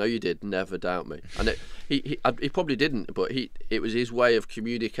 no, you did, never doubt me. And he probably didn't, but it was his way of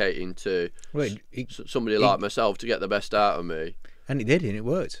communicating to somebody like myself to get the best out of me. And it did, and it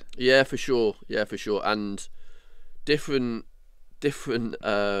worked. Yeah, for sure. And different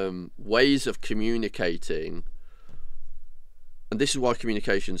ways of communicating, and this is why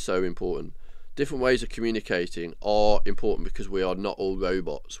communication is so important. Different ways of communicating are important because we are not all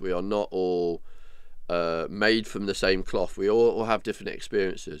robots. We are not all made from the same cloth. We all have different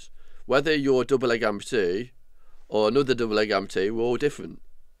experiences. Whether you're a double leg amputee or another double leg amputee, we're all different.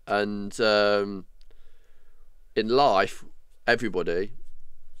 And in life, everybody,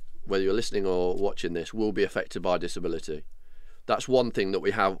 whether you're listening or watching this, will be affected by disability. That's one thing that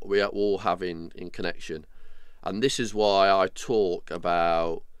we all have in connection. And this is why I talk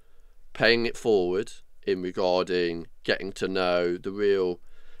about paying it forward in regarding getting to know the real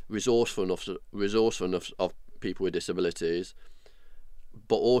resourcefulness of people with disabilities,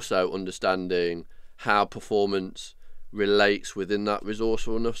 but also understanding how performance relates within that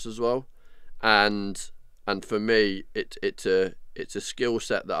resourcefulness as well. And for me, it's a skill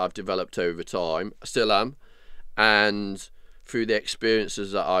set that I've developed over time. I still am, and through the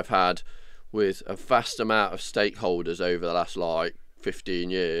experiences that I've had with a vast amount of stakeholders over the last 15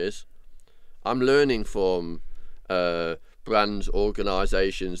 years, I'm learning from brands,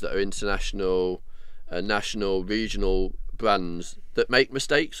 organisations that are international, national, regional brands that make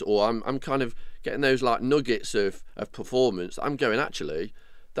mistakes, or I'm kind of getting those nuggets of performance. I'm going, actually,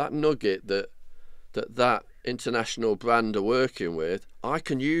 that nugget that international brand are working with, I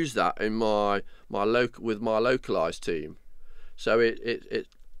can use that in my localised team. So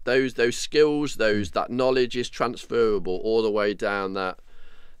those skills, that knowledge is transferable all the way down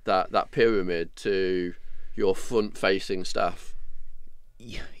that pyramid to your front-facing staff.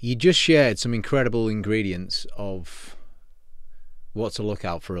 You just shared some incredible ingredients of what to look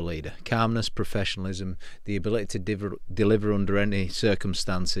out for a leader: calmness, professionalism, the ability to deliver under any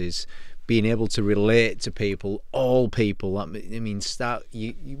circumstances, being able to relate to people, all people. I mean,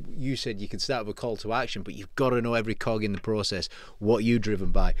 you said you could start with a call to action, but you've got to know every cog in the process. What are you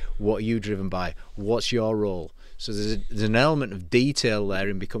driven by? What are you driven by? What's your role? So there's an element of detail there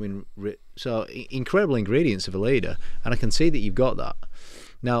in becoming so incredible ingredients of a leader, and I can see that you've got that.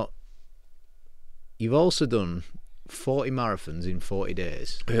 Now, you've also done 40 marathons in 40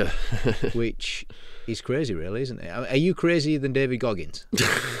 days, yeah. Which is crazy, really, isn't it? Are you crazier than David Goggins?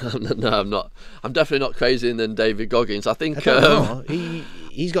 No, I'm not. I'm definitely not crazier than David Goggins. I think I don't know.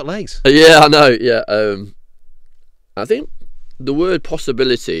 He's got legs. Yeah, I know. Yeah, I think the word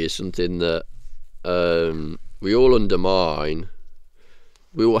possibility is something that we all undermine.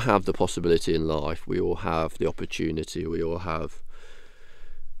 We all have the possibility in life. We all have the opportunity. We all have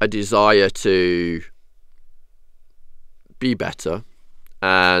a desire to be better,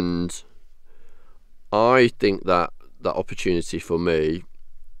 and I think that opportunity for me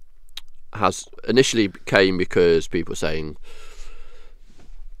has initially came because people saying,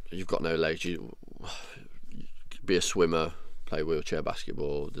 you've got no legs, you be a swimmer, play wheelchair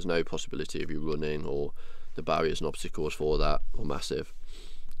basketball, there's no possibility of you running, or the barriers and obstacles for that are massive.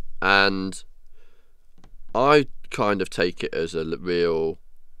 And I kind of take it as a real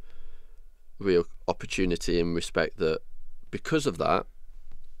opportunity in respect that because of that,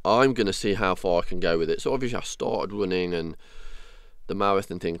 I'm going to see how far I can go with it. So obviously I started running, and the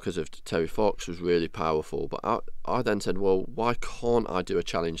marathon thing because of Terry Fox was really powerful. But I then said, well, why can't I do a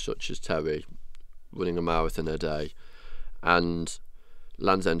challenge such as Terry, running a marathon a day? And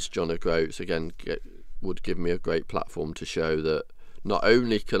Land's End John O'Groats, again, would give me a great platform to show that not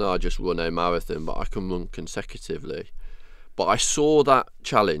only can I just run a marathon, but I can run consecutively. But I saw that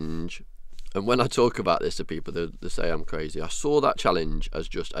challenge, and when I talk about this to people, they say I'm crazy. I saw that challenge as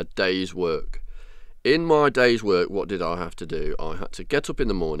just a day's work in my day's work, what did I have to do? I had to get up in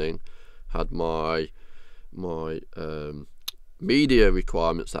the morning, had my media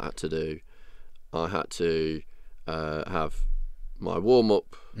requirements that I had to do. I had to have my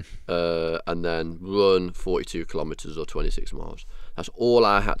warm-up and then run 42 kilometres or 26 miles. That's all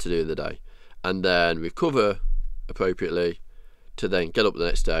I had to do in the day. And then recover appropriately to then get up the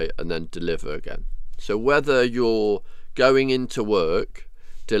next day and then deliver again. So whether you're going into work,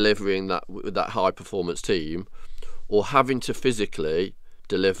 delivering that with that high-performance team, or having to physically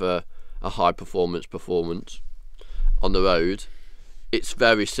deliver a high-performance on the road, it's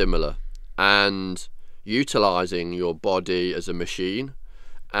very similar. And utilising your body as a machine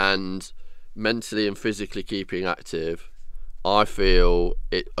and mentally and physically keeping active, I feel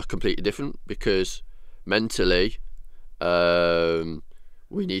it are completely different, because mentally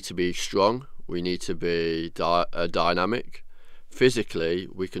we need to be strong, we need to be dynamic. Physically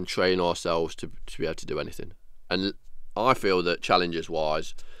we can train ourselves to be able to do anything, and I feel that challenges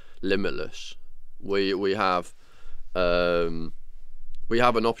wise, limitless. We have an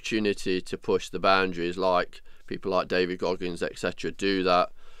opportunity to push the boundaries, like people like David Goggins, etc., do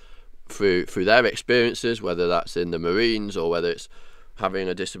that through their experiences, whether that's in the Marines or whether it's having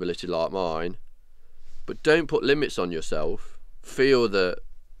a disability like mine. But don't put limits on yourself. Feel that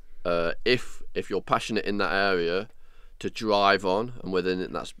if you're passionate in that area, to drive on, and whether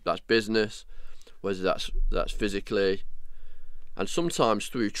that's business, whether that's physically, and sometimes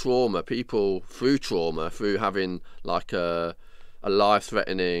through trauma, through having like a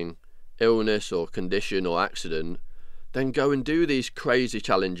life-threatening illness or condition or accident, then go and do these crazy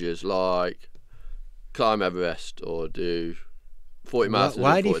challenges like climb Everest or do 40 marathons.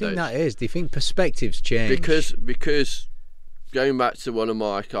 Why do you think that is? Do you think perspectives change? Because going back to one of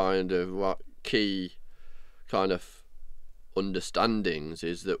my kind of key kind of understandings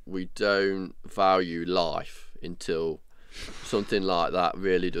is that we don't value life until something like that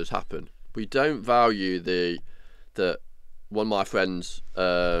really does happen. We don't value that one of my friends,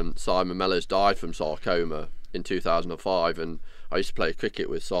 Simon Mellors, died from sarcoma in 2005, and I used to play cricket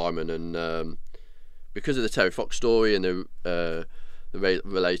with Simon, and because of the Terry Fox story and the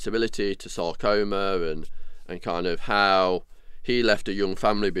relatability to sarcoma and kind of how he left a young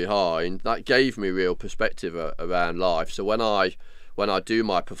family behind, that gave me real perspective around life. So when I do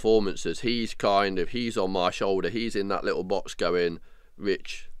my performances, he's on my shoulder, he's in that little box going,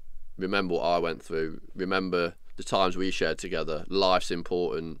 Rich, remember what I went through, remember the times we shared together, life's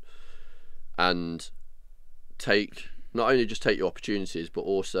important, and not only just take your opportunities, but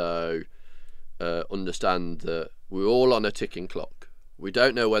also understand that we're all on a ticking clock. We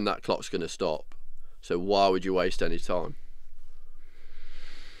don't know when that clock's going to stop, so why would you waste any time?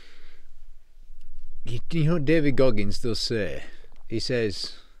 You know what David Goggins does say? He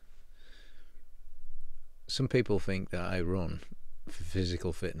says, some people think that I run for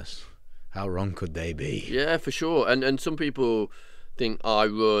physical fitness. How wrong could they be? Yeah, for sure. And some people think I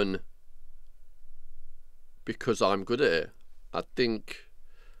run because I'm good at it. I think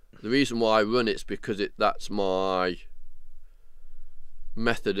the reason why I run it's because that's my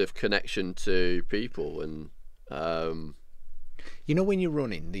method of connection to people. And you know, when you're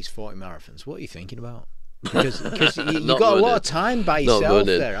running these 40 marathons, what are you thinking about? Because you've got a lot of time by yourself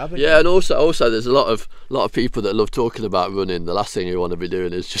there, haven't you? Yeah, and also there's a lot of people that love talking about running. The last thing you want to be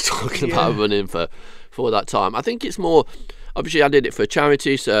doing is just talking about running for that time. I think it's more, obviously I did it for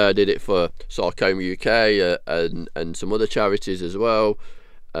charities, I did it for Sarcoma UK and some other charities as well.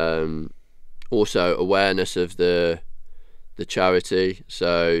 Also awareness of the charity.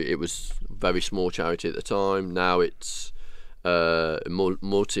 So it was a very small charity at the time. Now it's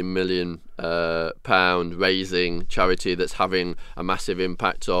multi-million pound raising charity that's having a massive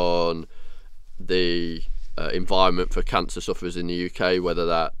impact on the environment for cancer sufferers in the UK, whether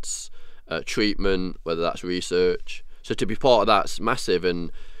that's treatment, whether that's research. So to be part of that's massive.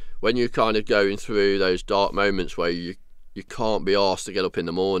 And when you're kind of going through those dark moments where you can't be asked to get up in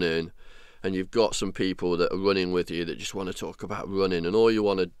the morning, and you've got some people that are running with you that just want to talk about running, and all you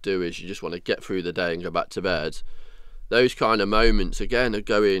want to do is you just want to get through the day and go back to bed. Those kind of moments again are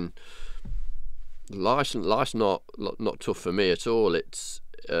going. Life's not tough for me at all. It's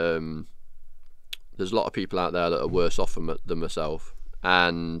there's a lot of people out there that are worse off than myself,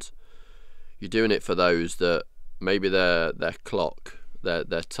 and you're doing it for those that maybe their clock, their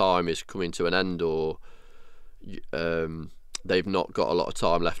time is coming to an end, or they've not got a lot of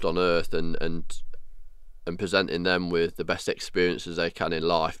time left on earth, and presenting them with the best experiences they can in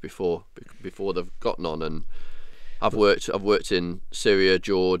life before they've gotten on. And I've worked in Syria,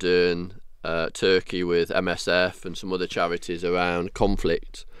 Jordan, Turkey with MSF and some other charities around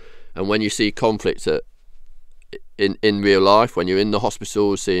conflict, And when you see conflict in real life, when you're in the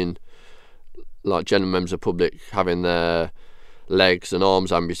hospital seeing like general members of the public having their legs and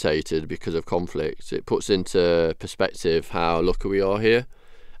arms amputated because of conflict, it puts into perspective how lucky we are here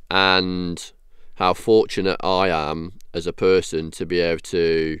and how fortunate I am as a person to be able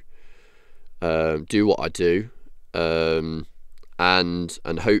to do what I do, and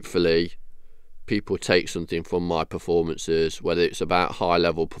hopefully people take something from my performances, whether it's about high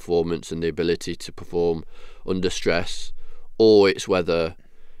level performance and the ability to perform under stress, or it's whether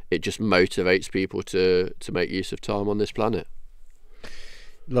it just motivates people to make use of time on this planet.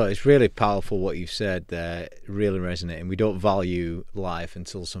 Look, it's really powerful what you've said there, really resonating. We don't value life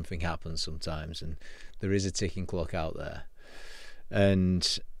until something happens sometimes, and there is a ticking clock out there. And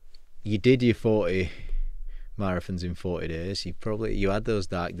you did your 40 marathons in 40 days. You had those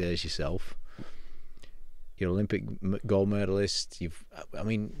dark days yourself. You're Olympic gold medalist.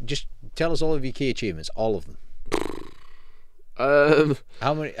 Just tell us all of your key achievements, all of them.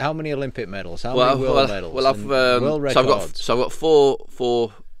 How many Olympic medals? How many world medals? Well, world records? I've got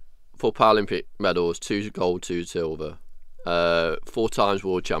four Paralympic medals: 2 gold, 2 silver, 4 times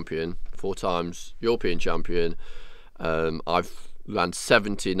world champion, 4 times European champion. I've ran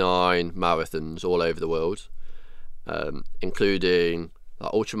 79 marathons all over the world, including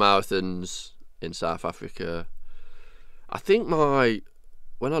like ultramarathons in South Africa. I think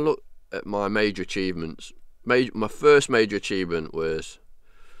when I look at my major achievements, my first major achievement was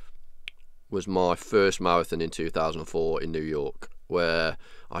my first marathon in 2004 in New York, where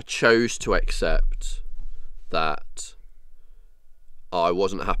I chose to accept that I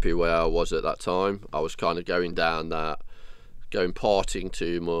wasn't happy where I was at that time. I was kind of going partying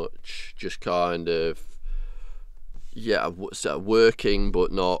too much, just kind of working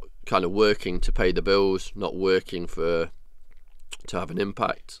but not kind of working to pay the bills, not working to have an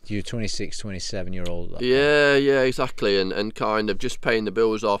impact. You're 26, 27-year-old. Yeah, exactly, and kind of just paying the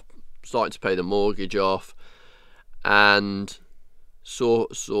bills off, starting to pay the mortgage off, and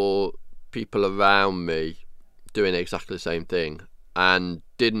saw people around me doing exactly the same thing, and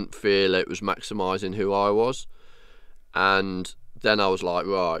didn't feel it was maximising who I was. And then I was like,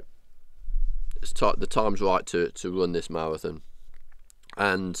 right, the time's right to run this marathon.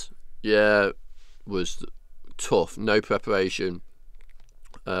 And yeah, was tough, no preparation,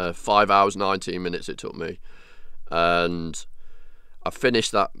 5 hours 19 minutes it took me, and I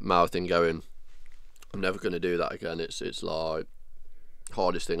finished that marathon going, I'm never going to do that again. It's like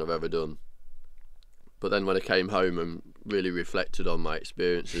hardest thing I've ever done. But then when I came home and really reflected on my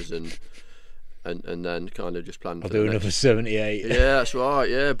experiences and then kind of just planned. I'll do another 78. Yeah, that's right.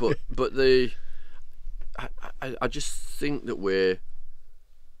 Yeah, but I just think that we're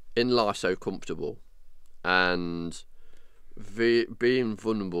in life so comfortable, and being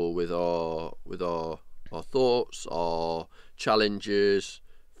vulnerable with our thoughts, our challenges,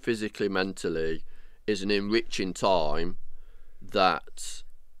 physically, mentally, is an enriching time that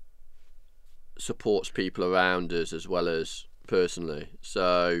supports people around us as well as personally.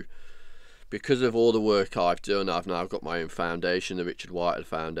 So because of all the work I've done, I've now got my own foundation, the Richard Whitehead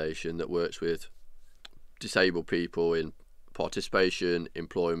Foundation, that works with disabled people in participation,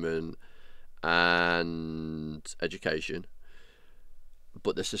 employment and education.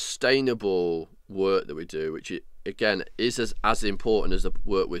 But the sustainable work that we do, which again is as important as the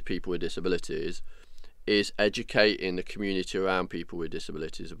work with people with disabilities, is educating the community around people with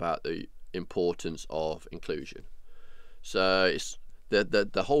disabilities about the importance of inclusion. So it's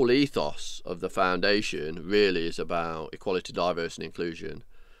the whole ethos of the foundation really is about equality, diversity and inclusion,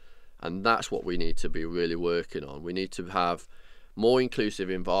 and that's what we need to be really working on. We need to have more inclusive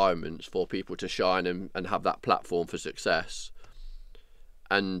environments for people to shine and have that platform for success.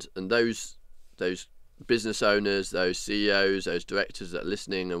 And those business owners, those CEOs, those directors that are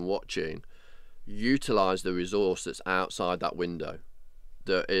listening and watching, utilize the resource that's outside that window.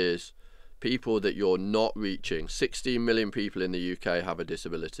 There is people that you're not reaching. 16 million people in the UK have a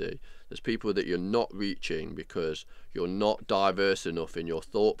disability. There's people that you're not reaching because you're not diverse enough in your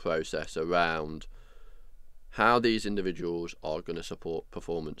thought process around how these individuals are going to support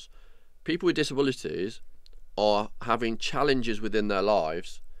performance. People with disabilities are having challenges within their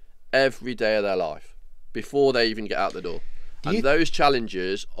lives every day of their life before they even get out the door. And those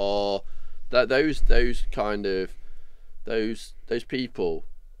challenges are that those people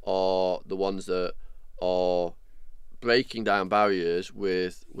are the ones that are breaking down barriers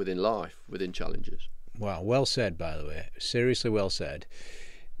within life, within challenges. Wow, well said, by the way. Seriously well said.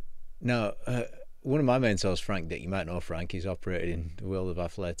 Now, one of my mentors, Frank Dick, you might know Frank, he's operated in the world of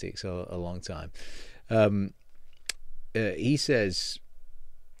athletics a long time. He says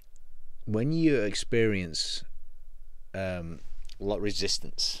when you experience a lot of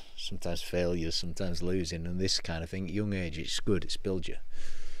resistance, sometimes failures, sometimes losing, and this kind of thing at young age, it's good, it's builds you.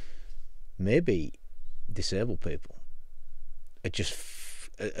 Maybe disabled people are just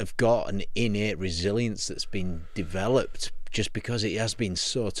have got an innate resilience that's been developed just because it has been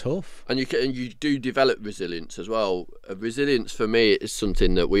so tough. And you do develop resilience as well. Resilience for me is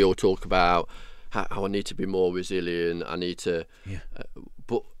something that we all talk about. How I need to be more resilient. I need to. Yeah.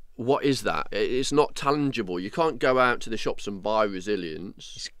 But what is that? It's not tangible. You can't go out to the shops and buy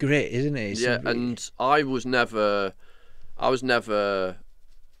resilience. It's great, isn't it? And I was never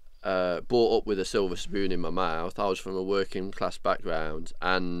brought up with a silver spoon in my mouth. I was from a working class background,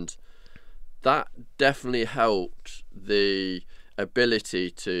 and that definitely helped the ability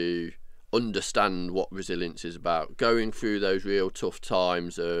to understand what resilience is about. Going through those real tough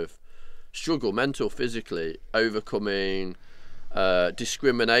times of struggle, mental, physically, overcoming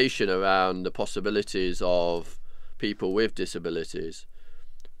discrimination around the possibilities of people with disabilities.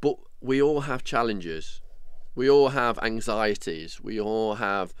 But we all have challenges. We all have anxieties. We all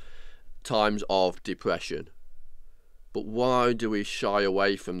have times of depression. But why do we shy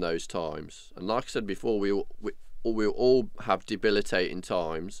away from those times? And like I said before, we'll all have debilitating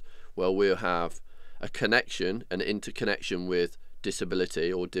times where we'll have a connection, an interconnection with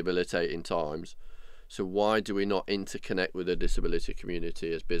disability or debilitating times. So why do we not interconnect with the disability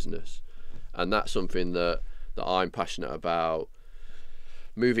community as business? And that's something that I'm passionate about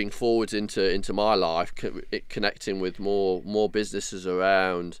moving forwards into my life, connecting with more businesses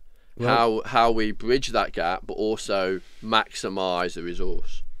around how we bridge that gap, but also maximise the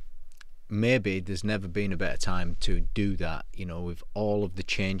resource. Maybe there's never been a better time to do that, you know, with all of the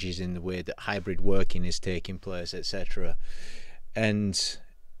changes in the way that hybrid working is taking place, etc. And,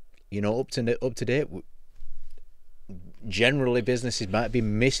 you know, up to date, generally businesses might be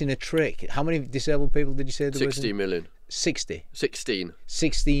missing a trick. How many disabled people did you say there was? 60 million. 60?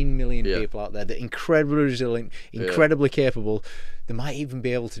 16 million people out there that are incredibly resilient, incredibly capable. They might even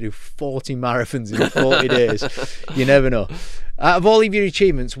be able to do 40 marathons in 40 days. You never know. Out of all of your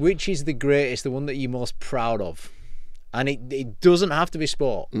achievements, which is the greatest, the one that you're most proud of? And it doesn't have to be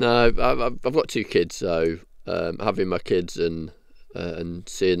sport. No, I've got 2 kids, so having my kids and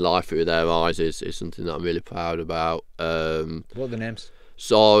seeing life through their eyes is something that I'm really proud about. What are the names?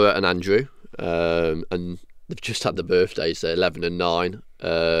 Sarah and Andrew, and they've just had the birthdays, so 11 and 9,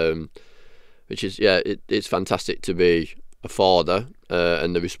 which is, it's fantastic to be a father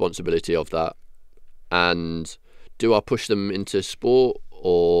and the responsibility of that. And do I push them into sport,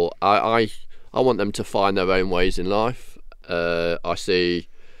 or I want them to find their own ways in life. I see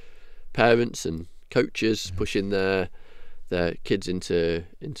parents and coaches pushing their kids into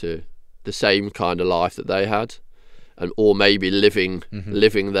the same kind of life that they had, or maybe living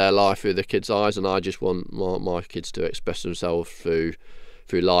their life through the kids' eyes. And I just want my kids to express themselves through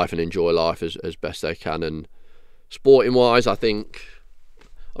life and enjoy life as best they can. And sporting wise, I think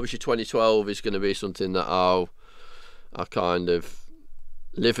obviously 2012 is going to be something that I'll kind of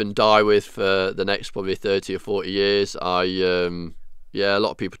live and die with for the next probably 30 or 40 years. A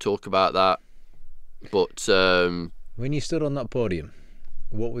lot of people talk about that, but when you stood on that podium,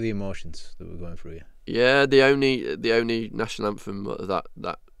 what were the emotions that were going through you? Yeah, the only national anthem of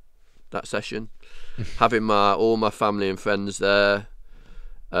that session, having all my family and friends there,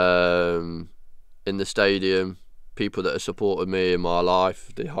 in the stadium, people that have supported me in my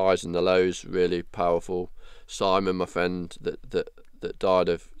life, the highs and the lows, really powerful. Simon, my friend that died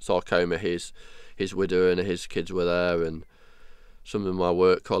of sarcoma, his widow and his kids were there, and some of my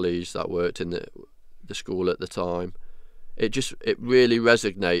work colleagues that worked in the school at the time. It really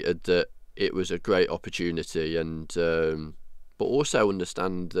resonated that it was a great opportunity, and but also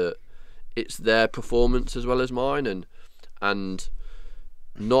understand that it's their performance as well as mine, and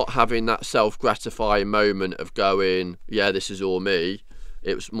not having that self-gratifying moment of going, yeah, this is all me.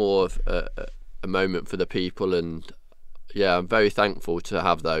 It was more of a moment for the people, and yeah, I'm very thankful to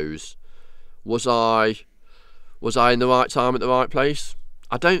have those. Was I in the right time at the right place?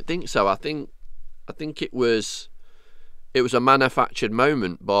 I don't think so. I think it was a manufactured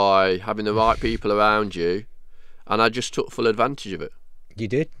moment by having the right people around you, and I just took full advantage of it. You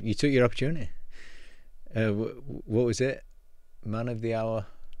did. You took your opportunity. What was it? Man of the hour.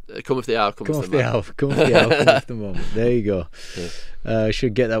 Come of the hour. Come of the hour. Come of the hour. Come of the moment. There you go. Yeah.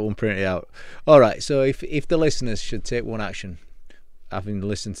 Should get that one printed out. All right. So if the listeners should take one action, having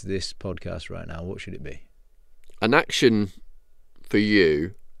listened to this podcast right now, what should it be? An action for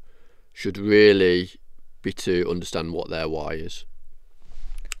you should really be to understand what their why is,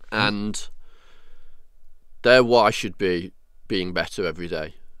 and their why should be being better every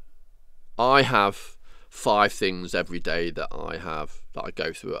day. I have 5 things every day that I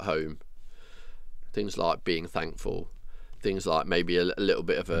go through at home. Things like being thankful, things like maybe a little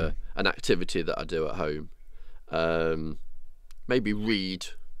bit of an activity that I do at home. Maybe read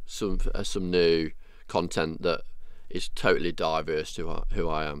some new content that is totally diverse to who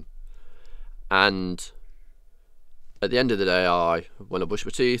I am. And at the end of the day, when I brush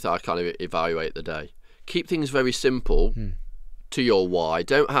my teeth, I kind of evaluate the day. Keep things very simple to your why.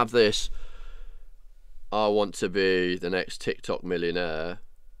 Don't have this, I want to be the next TikTok millionaire.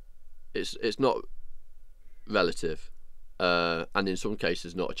 It's not relative, and in some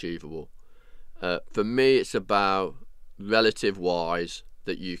cases not achievable. For me, it's about relative whys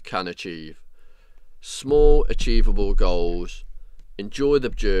that you can achieve. Small achievable goals. Enjoy the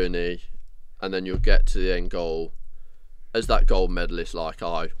journey, and then you'll get to the end goal as that gold medalist like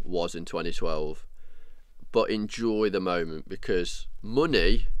I was in 2012. But enjoy the moment, because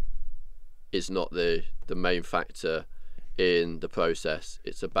money is not the main factor in the process.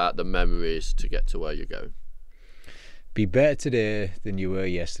 It's about the memories to get to where you're going. Be better today than you were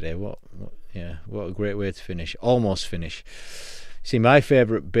yesterday. What a great way to finish. Almost finish. See, my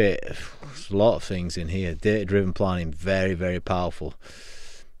favourite bit, there's a lot of things in here. Data-driven planning, very, very powerful.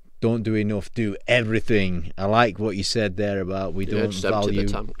 Don't do enough, do everything. I like what you said there about we don't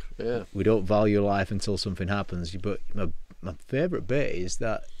value life until something happens. But my favourite bit is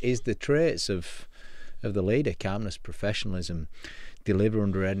the traits of the leader: calmness, professionalism, deliver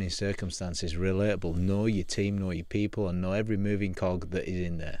under any circumstances, relatable, know your team, know your people, and know every moving cog that is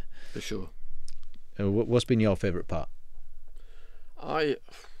in there. For sure. What's been your favourite part? I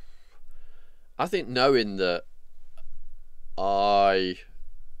think knowing that I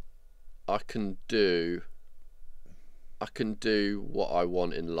can do what I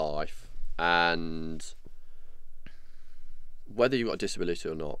want in life, and whether you've got a disability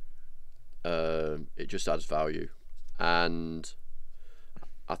or not, it just adds value. And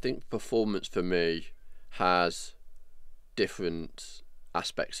I think performance for me has different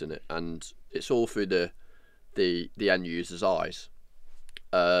aspects in it, and it's all through the end user's eyes.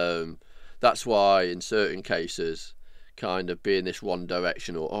 That's why in certain cases, kind of being this one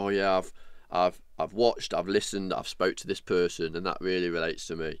directional, oh yeah, I've watched, I've listened, I've spoke to this person, and that really relates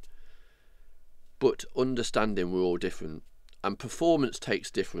to me. But understanding we're all different, and performance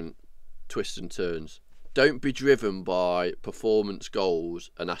takes different twists and turns. Don't be driven by performance goals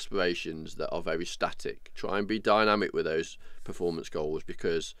and aspirations that are very static. Try and be dynamic with those performance goals,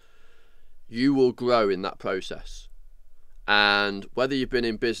 because you will grow in that process. And whether you've been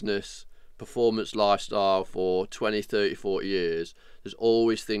in business, performance, lifestyle for 20, 30, 40 years, there's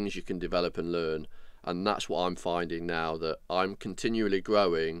always things you can develop and learn. And that's what I'm finding now, that I'm continually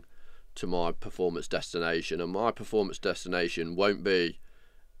growing to my performance destination. And my performance destination won't be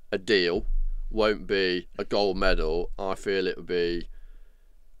a deal, won't be a gold medal. I feel it will be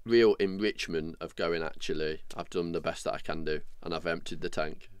real enrichment of going, actually, I've done the best that I can do, and I've emptied the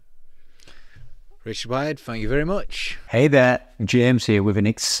tank. Richard Whitehead, thank you very much. Hey there, James here with an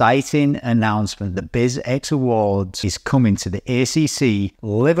exciting announcement. The BizX Awards is coming to the ACC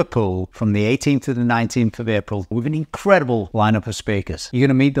Liverpool from the 18th to the 19th of April with an incredible lineup of speakers. You're going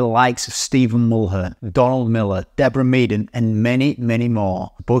to meet the likes of Stephen Mulhern, Donald Miller, Deborah Meaden, and many, many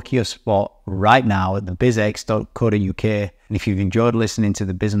more. Book your spot right now at thebizx.co.uk. And if you've enjoyed listening to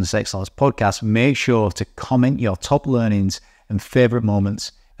the Business Excellence podcast, make sure to comment your top learnings and favourite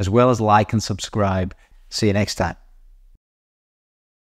moments, as well as like and subscribe. See you next time.